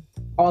through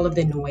all of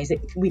the noise.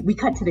 We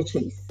cut to the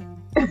chase.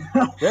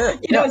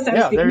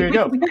 There you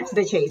go. We cut to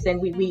the chase,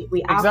 and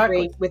we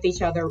operate with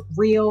each other,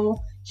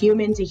 real,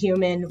 human to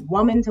human,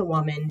 woman to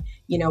woman.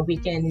 We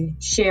can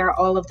share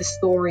all of the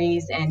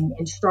stories and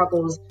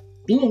struggles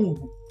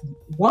being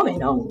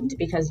woman owned,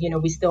 because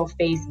we still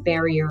face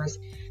barriers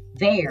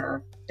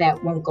there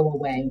that won't go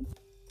away,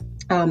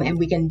 and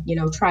we can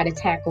try to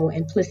tackle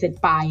implicit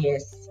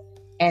bias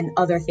and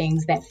other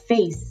things that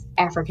face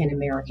African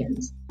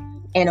Americans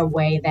in a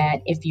way that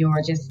if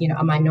you're just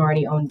a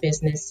minority owned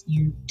business,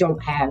 you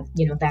don't have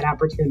that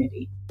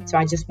opportunity. So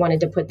I just wanted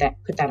to put that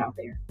out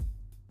there.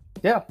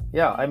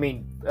 Yeah. I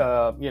mean,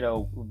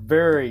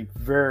 very,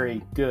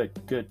 very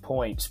good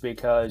points,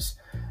 because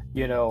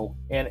in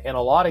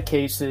a lot of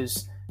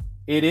cases,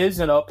 it is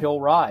an uphill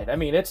ride. I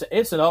mean,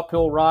 it's an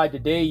uphill ride.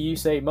 Today you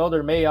say,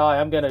 "Mother, may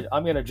I'm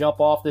gonna jump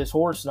off this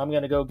horse and I'm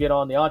gonna go get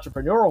on the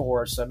entrepreneurial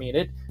horse." I mean,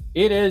 it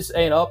is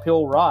an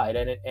uphill ride,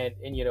 and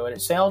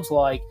it sounds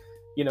like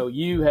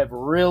you have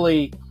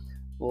really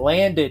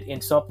landed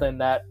in something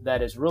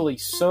that is really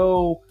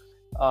so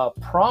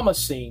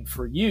promising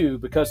for you,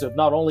 because of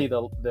not only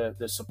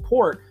the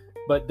support,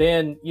 but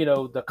then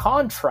the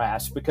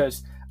contrast,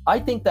 because I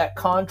think that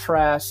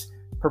contrast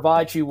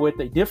provides you with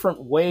a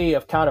different way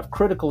of kind of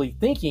critically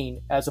thinking,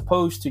 as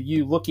opposed to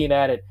you looking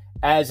at it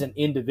as an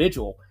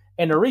individual.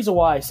 And the reason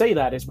why I say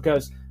that is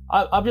because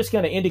I'm just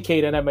going to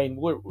indicate, and I mean,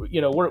 we're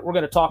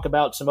going to talk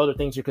about some other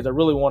things here, because I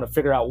really want to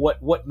figure out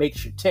what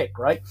makes you tick,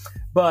 right?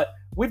 But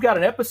we've got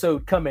an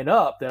episode coming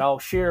up that I'll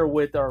share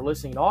with our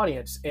listening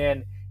audience,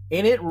 and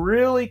it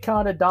really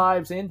kind of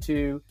dives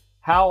into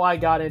how I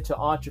got into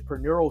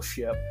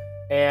entrepreneurship.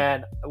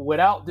 And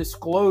without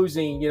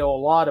disclosing, a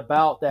lot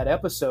about that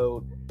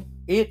episode,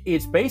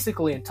 it's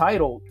basically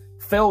entitled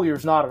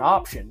 "Failure's Not an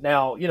Option."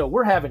 Now,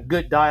 we're having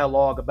good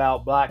dialogue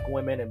about Black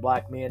women and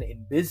Black men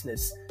in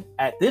business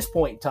at this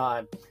point in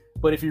time.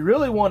 But if you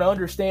really want to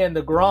understand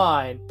the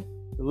grind,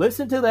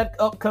 listen to that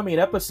upcoming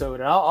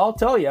episode. And I'll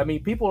tell you, I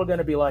mean, people are going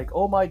to be like,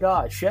 "Oh my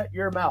God, shut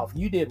your mouth.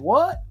 You did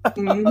what?"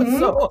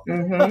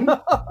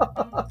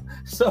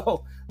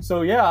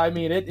 So yeah, I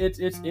mean,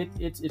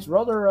 it's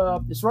rather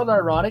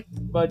ironic,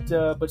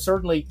 but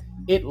certainly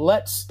it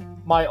lets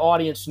my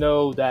audience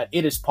know that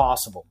it is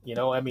possible.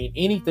 I mean,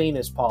 anything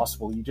is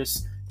possible. You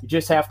just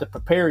have to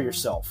prepare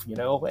yourself,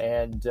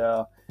 and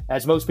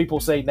as most people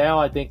say now,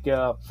 I think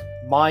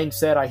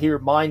mindset. I hear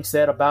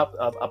mindset about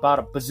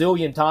a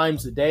bazillion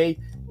times a day.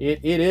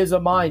 It is a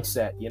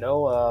mindset,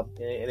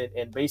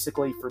 and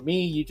basically for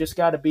me, you just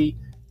got to be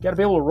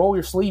able to roll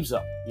your sleeves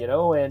up,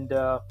 and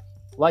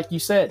like you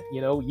said,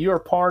 you're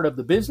part of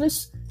the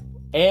business,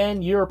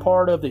 and you're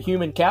part of the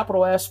human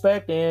capital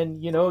aspect,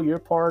 and you're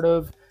part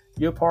of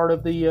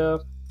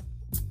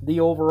the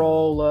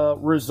overall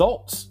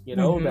results,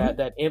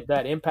 that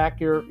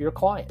impact your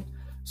client.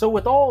 So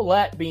with all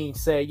that being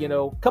said,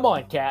 come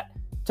on, Kat,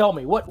 tell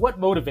me what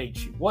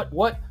motivates you,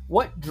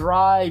 what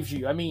drives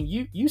you. I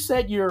mean, you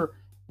said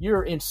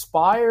you're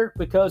inspired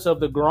because of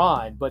the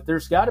grind, but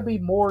there's got to be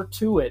more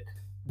to it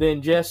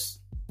than just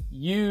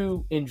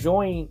you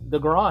enjoying the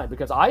grind,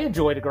 because I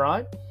enjoy the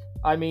grind.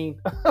 I mean,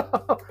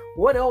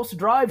 what else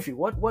drives you?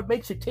 What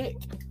makes you tick?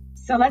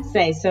 So let's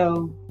say,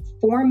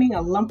 forming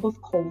a lump of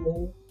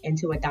coal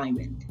into a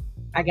diamond,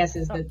 I guess,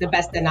 is the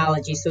best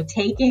analogy. So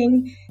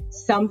taking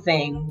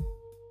something,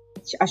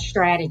 a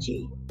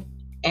strategy,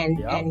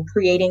 and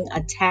creating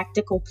a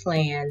tactical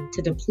plan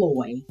to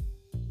deploying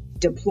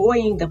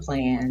the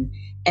plan,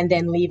 and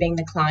then leaving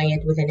the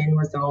client with an end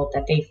result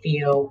that they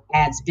feel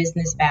adds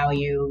business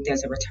value,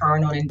 there's a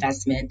return on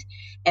investment.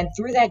 And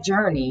through that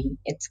journey,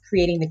 it's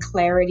creating the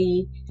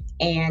clarity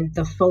and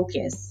the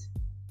focus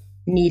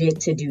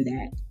needed to do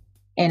that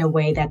in a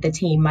way that the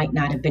team might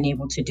not have been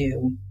able to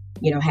do,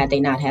 had they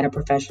not had a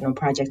professional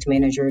project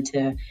manager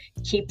to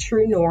keep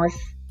true north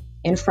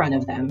in front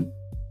of them,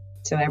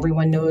 so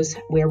everyone knows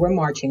where we're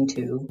marching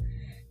to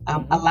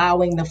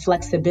allowing the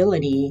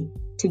flexibility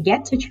to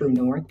get to True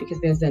North, because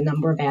there's a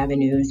number of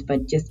avenues,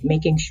 but just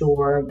making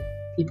sure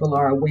people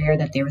are aware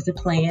that there is a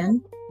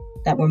plan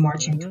that we're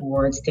marching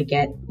towards to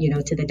get,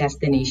 to the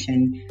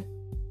destination,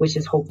 which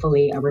is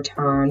hopefully a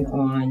return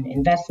on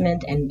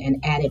investment and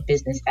added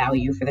business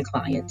value for the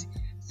client.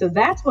 So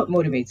that's what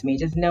motivates me,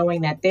 just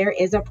knowing that there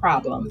is a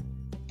problem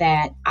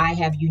that I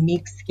have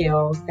unique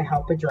skills to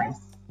help address.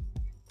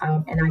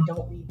 And I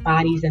don't leave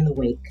bodies in the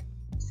wake.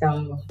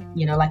 So,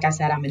 like I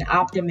said, I'm an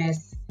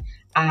optimist.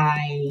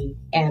 I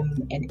am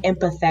an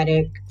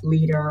empathetic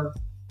leader.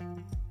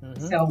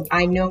 So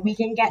I know we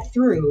can get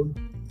through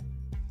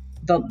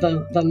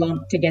the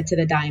lump to get to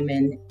the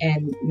diamond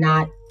and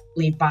not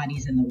leave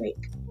bodies in the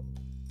wake.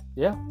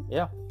 Yeah.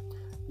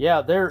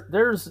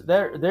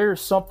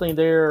 There's something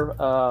there,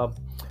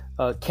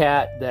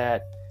 Kat,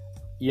 that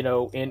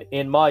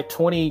in my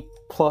 20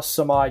 plus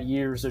some odd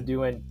years of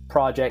doing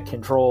project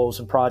controls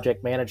and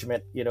project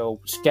management,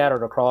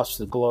 scattered across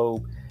the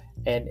globe,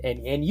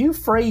 and you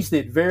phrased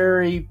it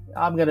very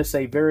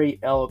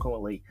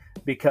eloquently,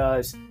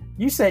 because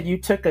you said you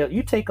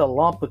take a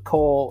lump of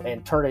coal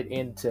and turn it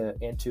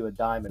into a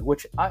diamond,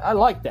 which I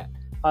like that.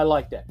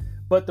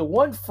 But the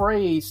one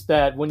phrase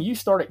that when you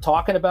started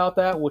talking about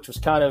that, which was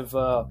kind of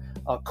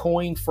a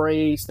coined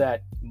phrase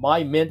that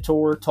my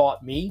mentor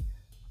taught me,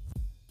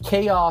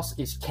 chaos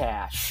is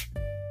cash.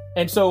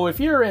 And so if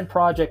you're in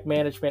project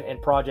management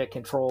and project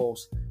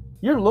controls,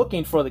 you're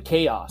looking for the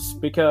chaos,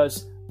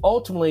 because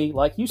ultimately,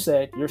 like you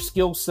said, your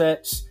skill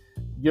sets,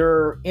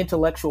 your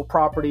intellectual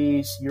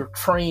properties, your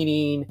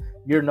training,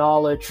 your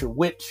knowledge, your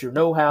wits, your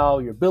know-how,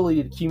 your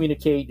ability to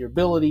communicate, your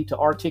ability to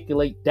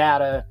articulate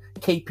data,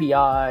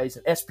 KPIs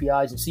and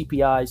SPIs and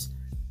CPIs,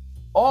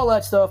 all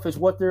that stuff is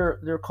what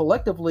they're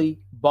collectively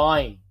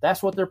buying.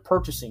 That's what they're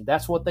purchasing.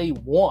 That's what they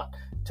want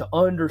to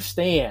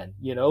understand,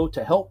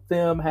 to help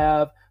them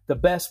have the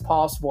best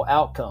possible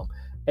outcome.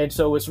 And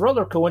so it's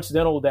rather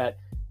coincidental that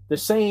the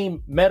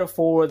same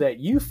metaphor that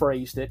you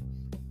phrased it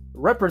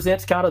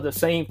represents kind of the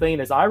same thing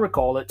as I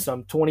recall it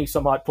some 20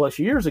 some odd plus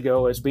years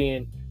ago as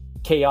being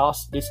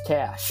chaos is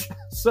cash.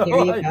 So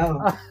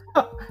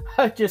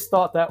I just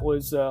thought that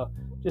was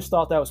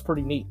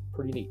pretty neat.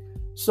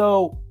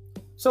 So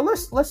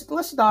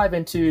let's dive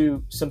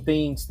into some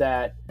things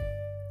that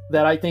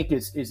I think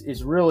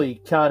is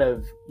really kind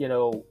of,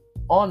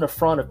 on the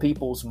front of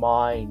people's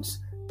minds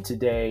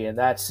today. And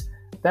that's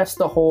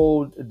the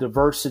whole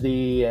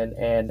diversity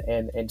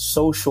and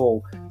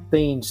social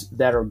things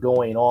that are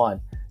going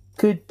on.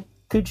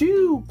 Could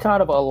you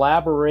kind of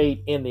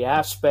elaborate in the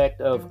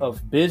aspect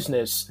of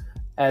business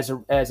as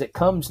it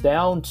comes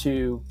down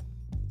to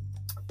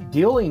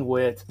dealing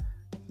with,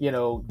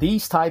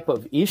 these type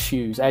of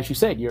issues? As you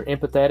said, you're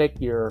empathetic,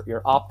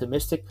 you're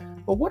optimistic,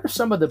 but what are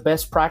some of the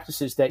best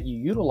practices that you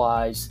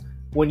utilize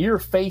when you're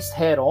faced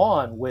head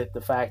on with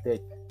the fact that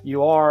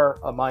you are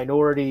a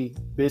minority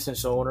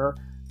business owner,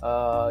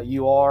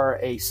 you are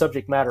a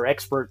subject matter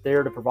expert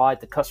there to provide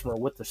the customer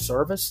with the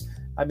service?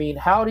 I mean,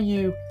 how do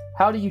you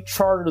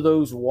charter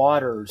those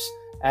waters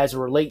as it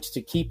relates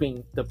to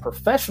keeping the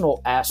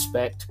professional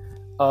aspect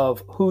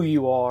of who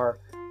you are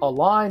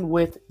aligned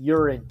with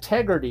your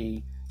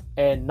integrity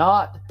and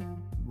not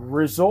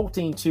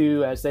resulting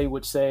to, as they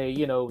would say,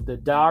 the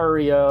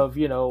diary of,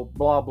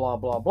 blah, blah,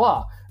 blah,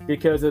 blah,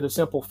 because of the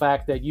simple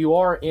fact that you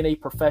are in a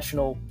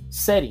professional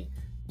setting.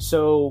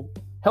 So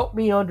help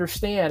me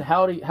understand,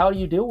 how do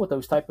you deal with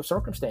those type of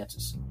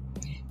circumstances?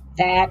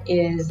 That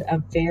is a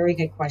very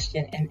good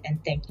question, and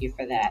thank you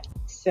for that.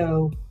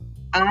 So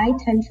I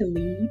tend to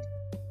lead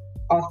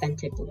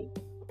authentically.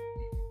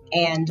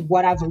 And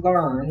what I've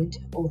learned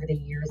over the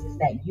years is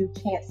that you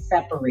can't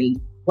separate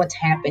what's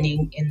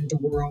happening in the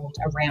world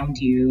around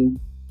you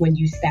when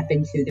you step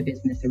into the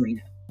business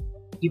arena.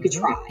 You could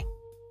try,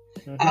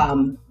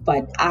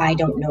 but I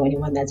don't know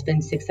anyone that's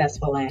been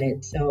successful at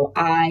it. So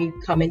I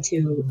come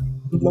into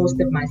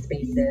most of my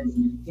spaces,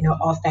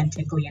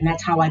 authentically, and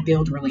that's how I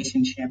build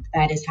relationship.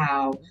 That is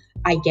how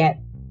I get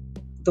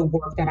the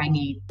work that I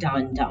need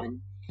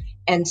done.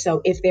 And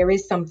so if there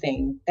is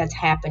something that's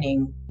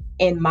happening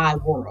in my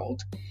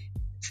world,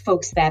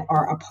 folks that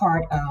are a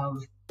part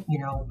of,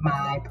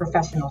 my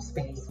professional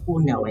space will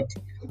know it.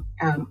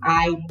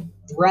 I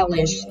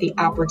relish the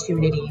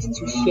opportunities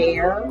to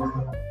share,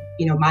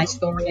 my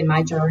story and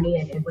my journey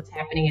and what's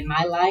happening in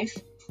my life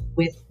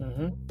with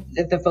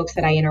the folks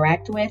that I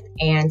interact with.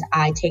 And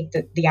I take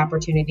the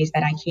opportunities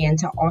that I can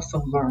to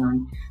also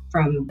learn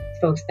from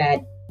folks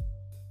that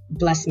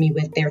bless me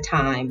with their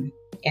time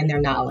and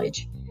their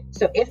knowledge.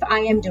 So if I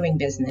am doing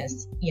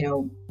business,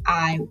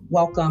 I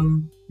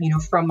welcome,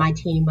 from my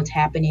team what's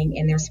happening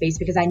in their space,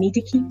 because I need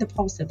to keep the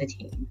pulse of the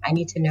team. I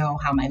need to know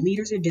how my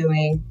leaders are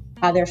doing,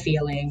 how they're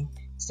feeling,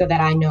 so that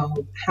I know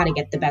how to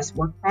get the best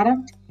work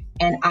product.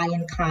 And I,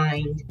 in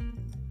kind,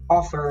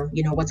 offer,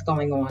 what's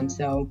going on.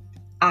 So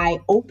I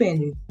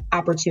open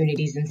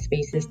opportunities and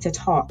spaces to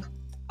talk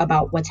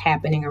about what's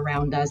happening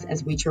around us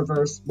as we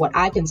traverse what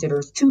I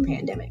consider two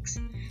pandemics.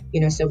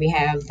 So we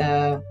have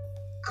the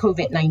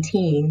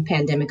COVID-19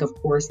 pandemic, of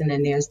course, and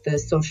then there's the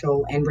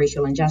social and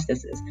racial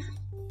injustices.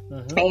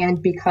 Mm-hmm.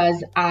 And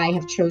because I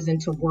have chosen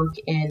to work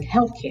in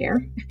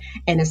healthcare,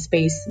 in a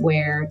space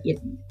where, you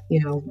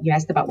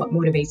asked about what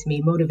motivates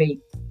me.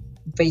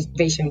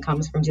 Motivation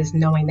comes from just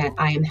knowing that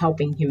I am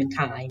helping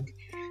humankind,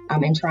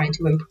 and trying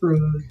to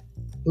improve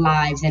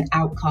lives and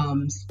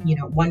outcomes,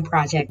 one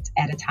project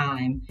at a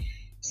time.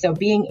 So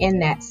being in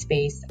that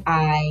space,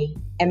 I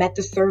am at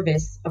the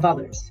service of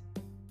others.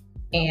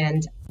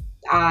 And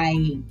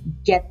I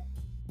get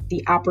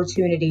the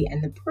opportunity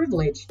and the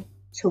privilege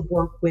to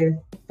work with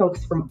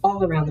folks from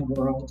all around the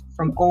world,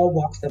 from all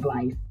walks of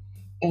life.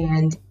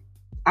 And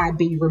I'd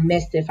be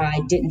remiss if I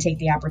didn't take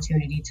the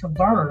opportunity to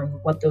learn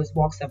what those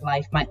walks of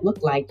life might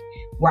look like,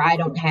 where I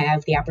don't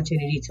have the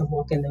opportunity to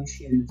walk in those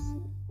shoes,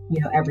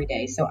 every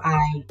day. So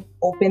I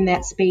open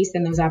that space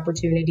and those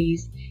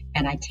opportunities,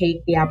 and I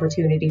take the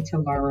opportunity to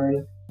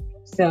learn.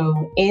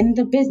 So in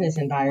the business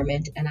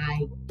environment, and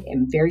I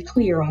am very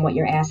clear on what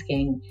you're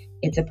asking,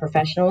 it's a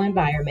professional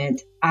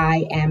environment.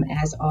 I am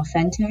as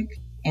authentic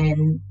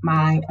in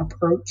my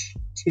approach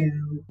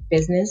to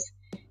business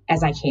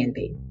as I can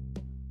be.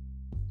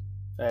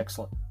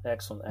 Excellent.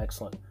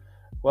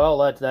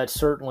 Well, that's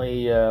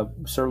certainly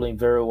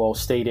very well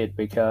stated,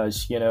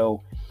 because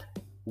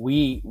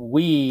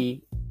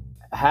we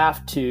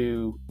have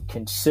to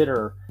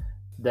consider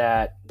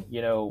that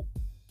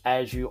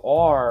as you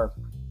are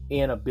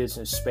in a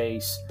business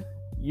space,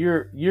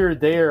 you're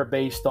there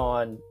based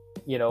on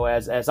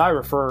as I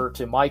refer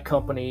to my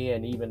company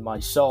and even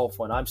myself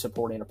when I'm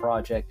supporting a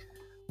project.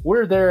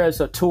 We're there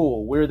as a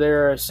tool. We're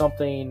there as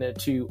something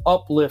to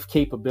uplift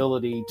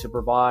capability to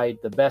provide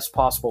the best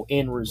possible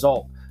end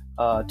result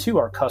to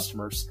our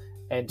customers.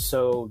 And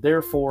so,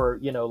 therefore,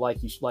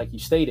 like you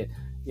stated,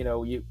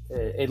 you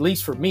at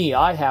least for me,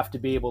 I have to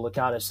be able to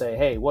kind of say,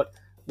 hey,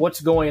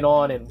 what's going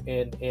on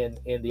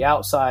in the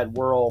outside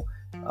world,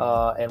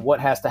 and what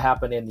has to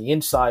happen in the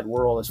inside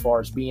world as far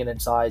as being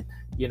inside,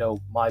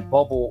 my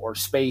bubble or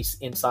space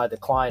inside the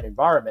client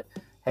environment,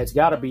 has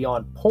got to be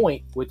on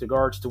point with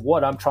regards to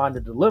what I'm trying to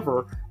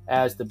deliver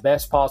as the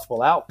best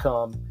possible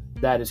outcome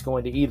that is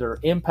going to either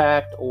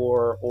impact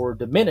or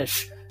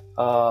diminish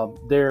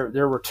their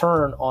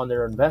return on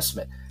their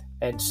investment.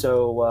 And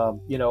so,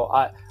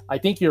 I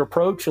think your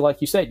approach, like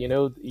you said,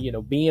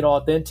 being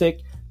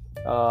authentic,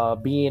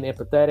 being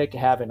empathetic,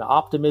 having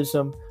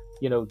optimism,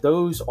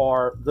 those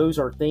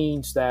are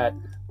things that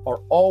are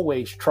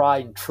always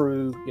tried and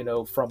true,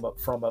 from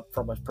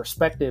a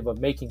perspective of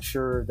making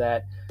sure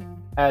that,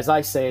 as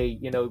I say,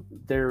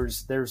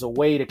 there's a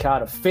way to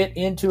kind of fit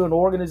into an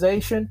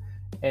organization,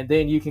 and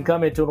then you can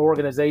come into an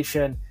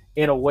organization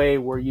in a way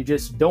where you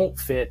just don't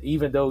fit,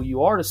 even though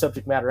you are the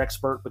subject matter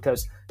expert,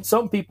 because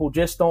some people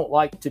just don't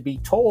like to be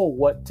told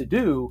what to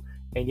do,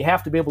 and you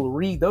have to be able to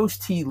read those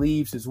tea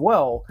leaves as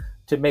well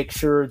to make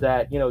sure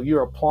that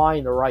you're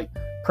applying the right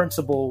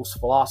principles,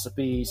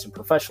 philosophies, and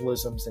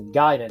professionalisms and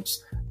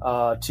guidance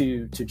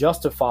to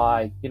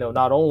justify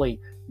not only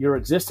your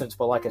existence,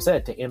 but like I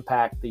said, to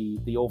impact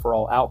the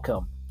overall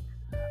outcome.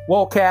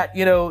 Well, Kat,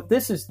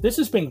 this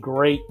has been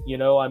great.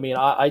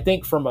 I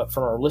think from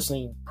a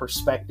listening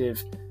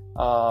perspective,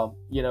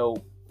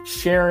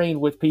 sharing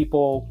with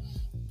people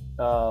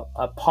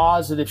a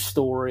positive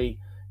story,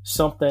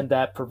 something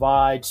that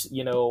provides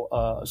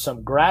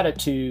some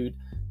gratitude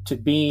to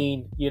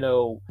being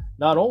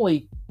not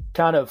only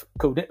kind of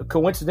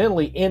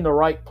coincidentally in the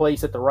right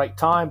place at the right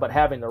time, but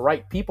having the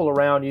right people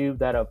around you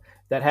that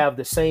have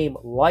the same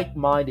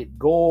like-minded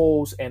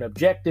goals and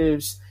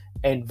objectives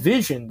and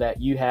vision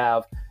that you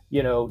have,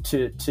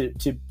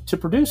 to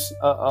produce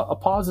a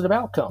positive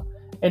outcome.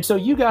 And so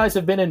you guys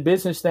have been in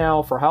business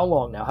now for how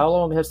long now? How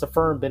long has the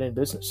firm been in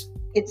business?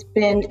 It's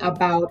been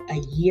about a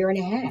year and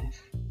a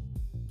half.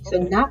 So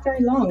not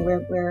very long.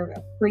 We're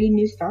a pretty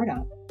new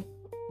startup.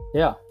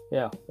 Yeah.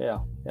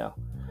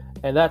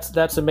 And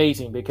that's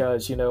amazing,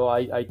 because,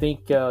 I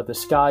think the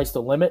sky's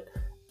the limit.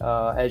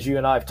 As you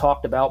and I have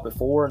talked about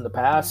before in the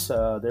past,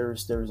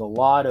 there's a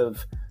lot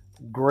of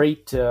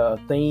great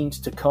things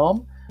to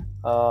come,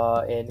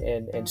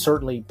 and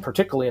certainly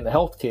particularly in the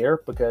healthcare,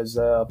 because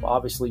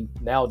obviously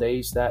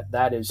nowadays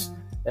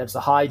that's a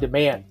high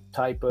demand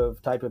type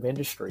of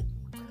industry.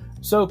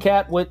 So,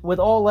 Kat, with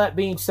all that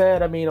being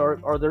said,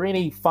 are there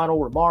any final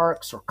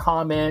remarks or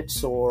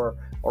comments or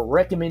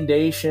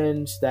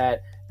recommendations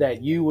that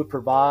you would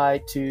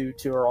provide to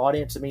our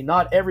audience?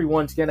 Not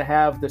everyone's going to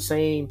have the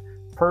same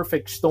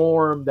perfect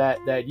storm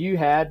that you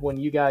had when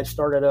you guys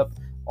started up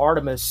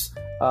Artemis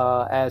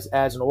as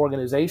an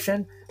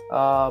organization.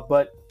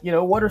 But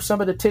what are some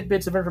of the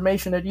tidbits of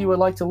information that you would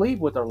like to leave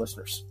with our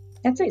listeners?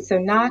 That's right. So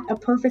not a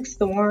perfect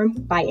storm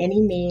by any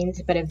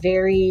means, but a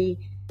very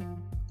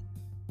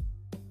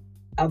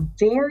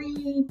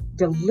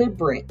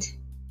deliberate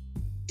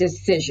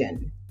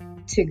decision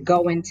to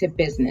go into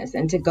business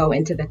and to go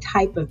into the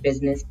type of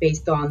business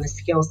based on the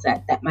skill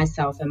set that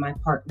myself and my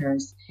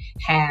partners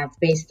have,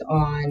 based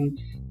on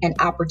an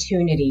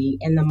opportunity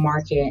in the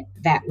market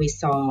that we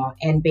saw,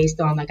 and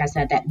based on, like I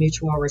said, that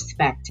mutual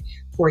respect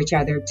for each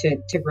other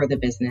to grow the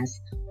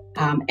business.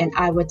 And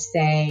I would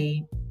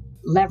say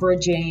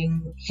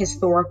leveraging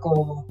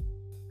historical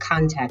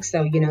context.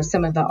 So,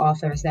 some of the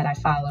authors that I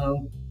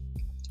follow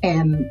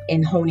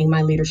in honing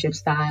my leadership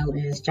style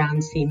is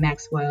John C.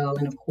 Maxwell,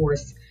 and of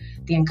course,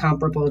 the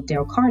incomparable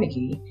Dale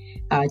Carnegie,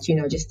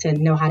 just to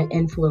know how to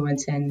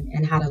influence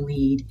and how to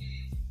lead.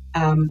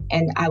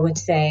 And I would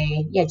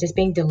say, just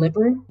being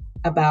deliberate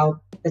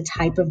about the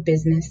type of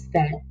business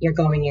that you're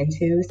going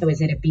into. So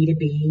is it a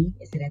B2B?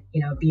 Is it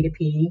a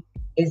B2P?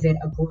 Is it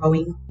a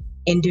growing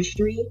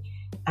industry?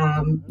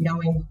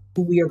 Knowing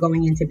who you're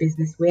going into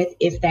business with,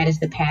 if that is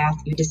the path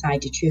you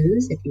decide to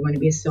choose. If you want to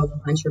be a solo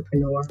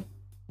entrepreneur,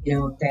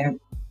 that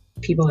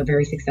people are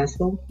very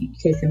successful.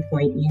 Case in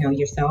point,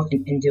 yourself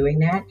in doing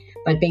that,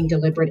 but being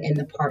deliberate in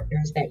the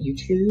partners that you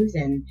choose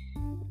and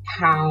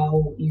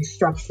how you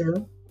structure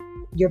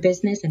your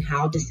business and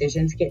how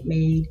decisions get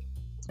made.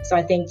 So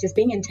I think just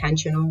being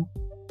intentional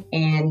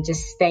and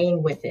just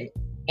staying with it.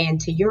 And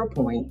to your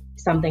point,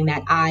 something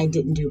that I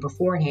didn't do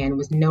beforehand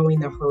was knowing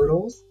the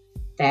hurdles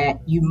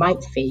that you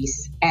might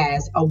face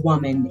as a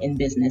woman in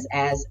business,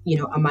 as,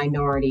 a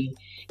minority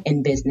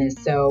in business.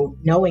 So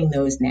knowing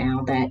those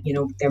now that,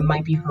 there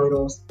might be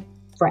hurdles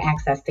for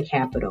access to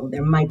capital,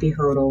 there might be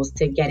hurdles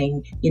to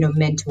getting,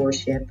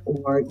 mentorship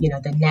or,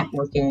 the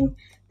networking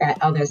that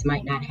others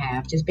might not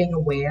have, just being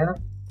aware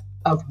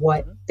of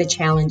what the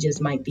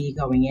challenges might be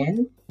going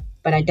in.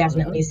 But I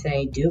definitely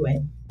say do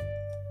it.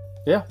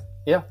 Yeah,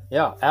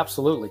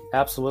 absolutely.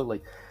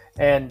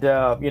 And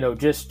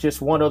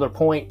just one other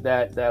point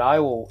that I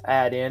will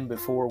add in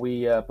before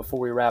we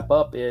wrap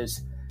up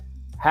is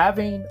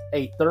having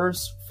a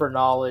thirst for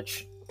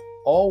knowledge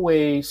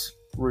always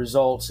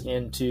results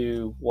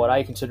into what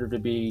I consider to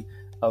be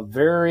a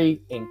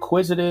very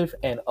inquisitive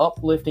and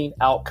uplifting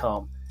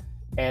outcome.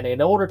 And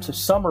in order to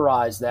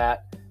summarize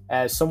that,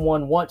 as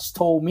someone once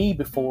told me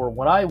before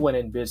when I went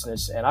in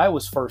business and I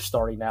was first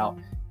starting out,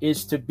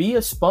 is to be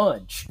a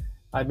sponge.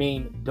 I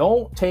mean,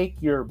 don't take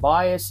your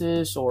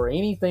biases or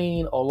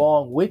anything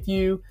along with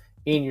you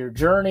in your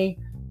journey.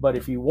 But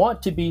if you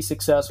want to be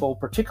successful,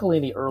 particularly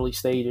in the early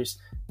stages,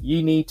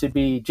 you need to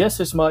be just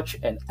as much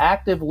an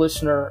active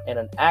listener and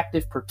an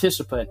active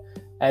participant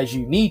as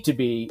you need to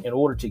be in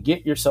order to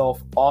get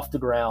yourself off the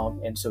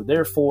ground. And so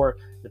therefore,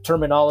 the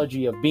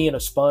terminology of being a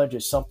sponge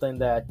is something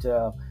that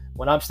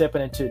when I'm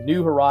stepping into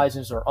new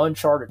horizons or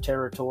uncharted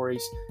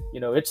territories,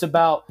 it's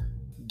about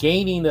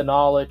gaining the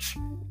knowledge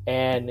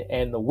and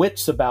the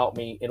wits about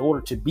me in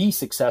order to be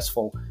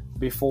successful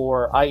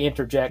before I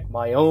interject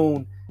my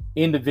own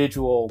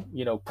individual,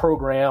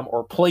 program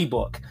or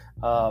playbook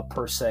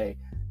per se.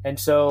 And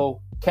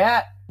so,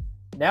 Kat,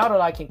 now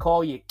that I can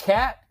call you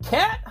Kat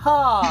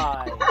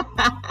High.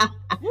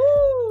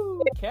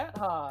 Woo! Kat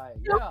High.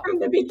 Yeah. From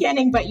the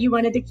beginning, but you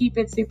wanted to keep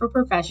it super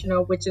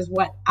professional, which is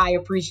what I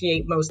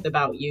appreciate most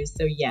about you.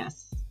 So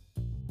yes.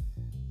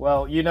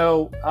 Well,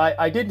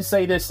 I didn't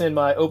say this in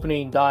my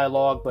opening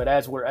dialogue, but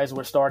as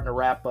we're starting to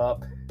wrap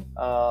up,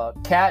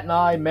 Kat and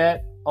I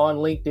met on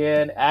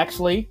LinkedIn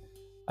actually,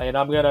 and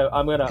I'm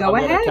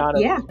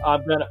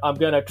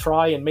gonna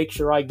try and make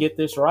sure I get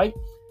this right.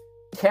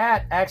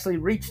 Kat actually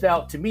reached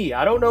out to me.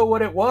 I don't know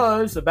what it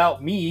was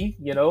about me,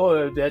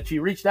 that she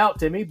reached out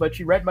to me, but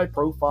she read my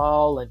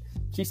profile and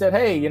she said,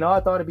 "Hey, I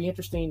thought it'd be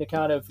interesting to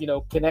kind of,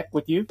 connect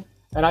with you."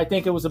 And I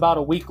think it was about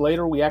a week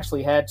later, we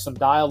actually had some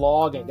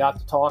dialogue and got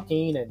to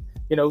talking and,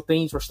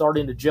 things were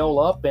starting to gel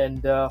up.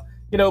 And,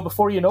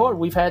 before you know it,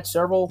 we've had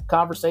several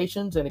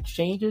conversations and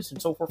exchanges and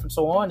so forth and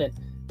so on. And,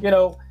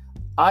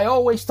 I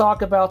always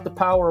talk about the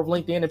power of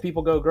LinkedIn and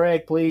people go,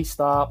 "Greg, please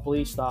stop,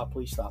 please stop,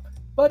 please stop."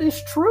 But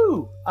it's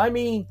true. I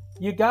mean,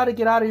 you got to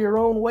get out of your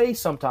own way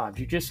sometimes.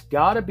 You just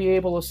got to be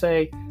able to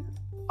say,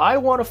 I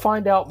want to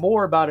find out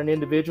more about an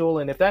individual.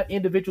 And if that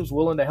individual's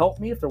willing to help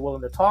me, if they're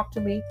willing to talk to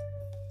me,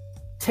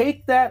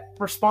 take that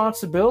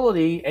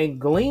responsibility and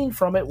glean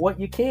from it what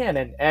you can.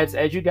 And as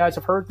you guys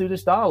have heard through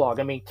this dialogue,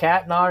 I mean,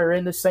 Kat and I are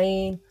in the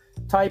same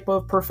type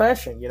of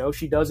profession.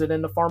 She does it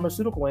in the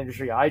pharmaceutical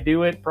industry. I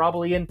do it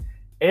probably in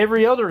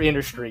every other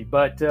industry,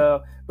 but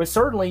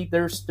certainly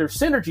there's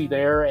synergy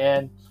there,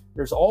 and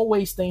there's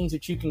always things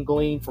that you can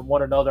glean from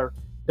one another.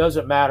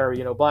 Doesn't matter,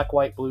 black,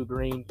 white, blue,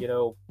 green,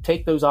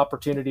 take those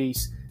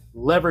opportunities,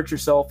 leverage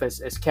yourself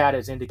as Kat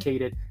has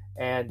indicated,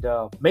 and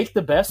make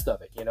the best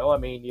of it.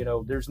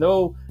 There's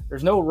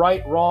no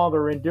right, wrong,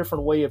 or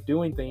indifferent way of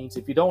doing things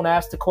if you don't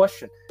ask the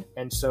question.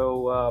 And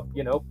so,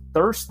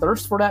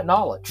 thirst for that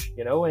knowledge,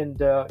 and if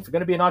you're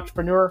going to be an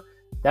entrepreneur,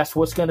 that's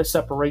what's going to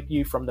separate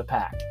you from the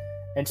pack.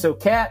 And so,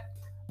 Kat,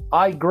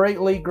 I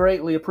greatly,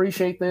 greatly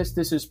appreciate this.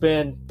 This has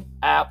been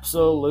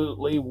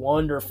absolutely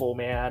wonderful,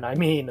 man. I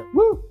mean,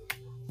 woo!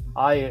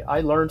 I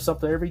learned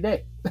something every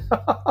day.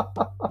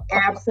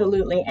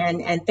 Absolutely.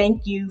 And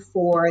thank you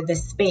for the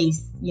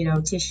space,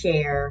 to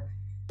share.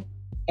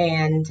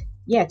 And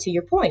to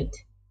your point,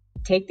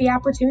 take the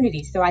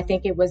opportunity. So I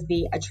think it was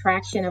the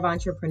attraction of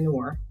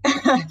entrepreneur,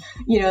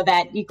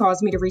 that you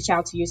caused me to reach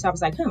out to you. So I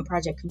was like,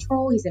 Project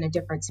Control, he's in a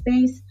different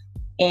space.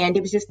 And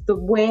it was just the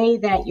way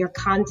that your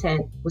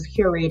content was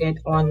curated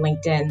on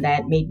LinkedIn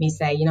that made me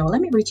say,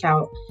 let me reach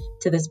out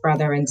to this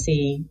brother and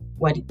see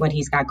what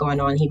he's got going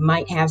on. He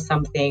might have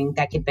something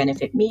that could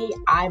benefit me.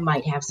 I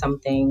might have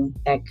something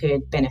that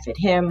could benefit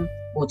him.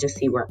 We'll just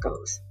see where it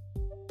goes.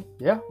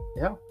 Yeah,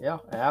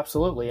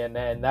 absolutely. And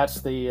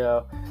that's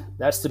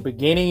the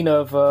beginning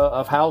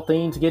of how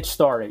things get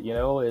started,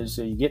 is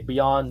you get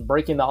beyond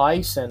breaking the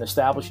ice and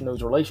establishing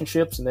those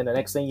relationships. And then the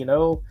next thing you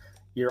know,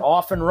 you're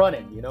off and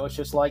running. It's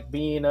just like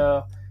being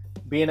at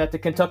the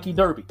Kentucky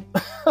Derby.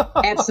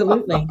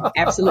 Absolutely.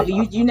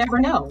 You never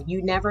know.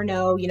 You never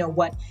know,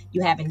 what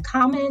you have in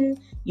common.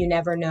 You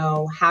never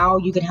know how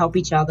you could help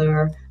each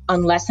other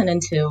unless and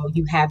until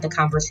you have the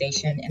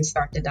conversation and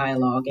start the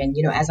dialogue. And,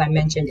 as I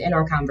mentioned in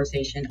our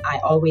conversation, I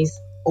always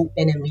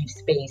open and leave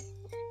space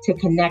to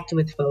connect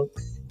with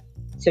folks.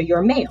 So you're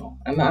a male,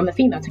 I'm a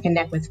female, to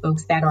connect with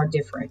folks that are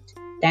different.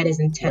 That is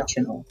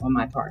intentional on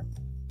my part.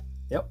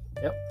 Yep.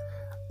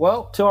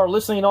 Well, to our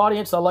listening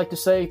audience, I'd like to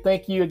say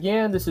thank you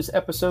again. This is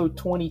episode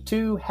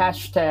 22,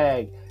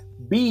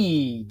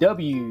 #BWBMBI,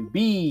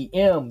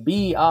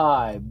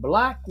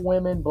 Black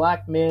Women,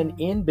 Black Men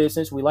in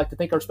Business. We'd like to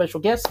thank our special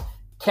guest,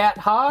 Kat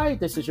High.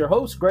 This is your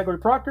host, Gregory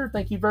Proctor.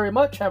 Thank you very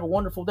much. Have a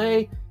wonderful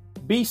day.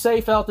 Be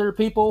safe out there,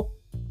 people.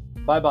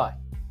 Bye-bye.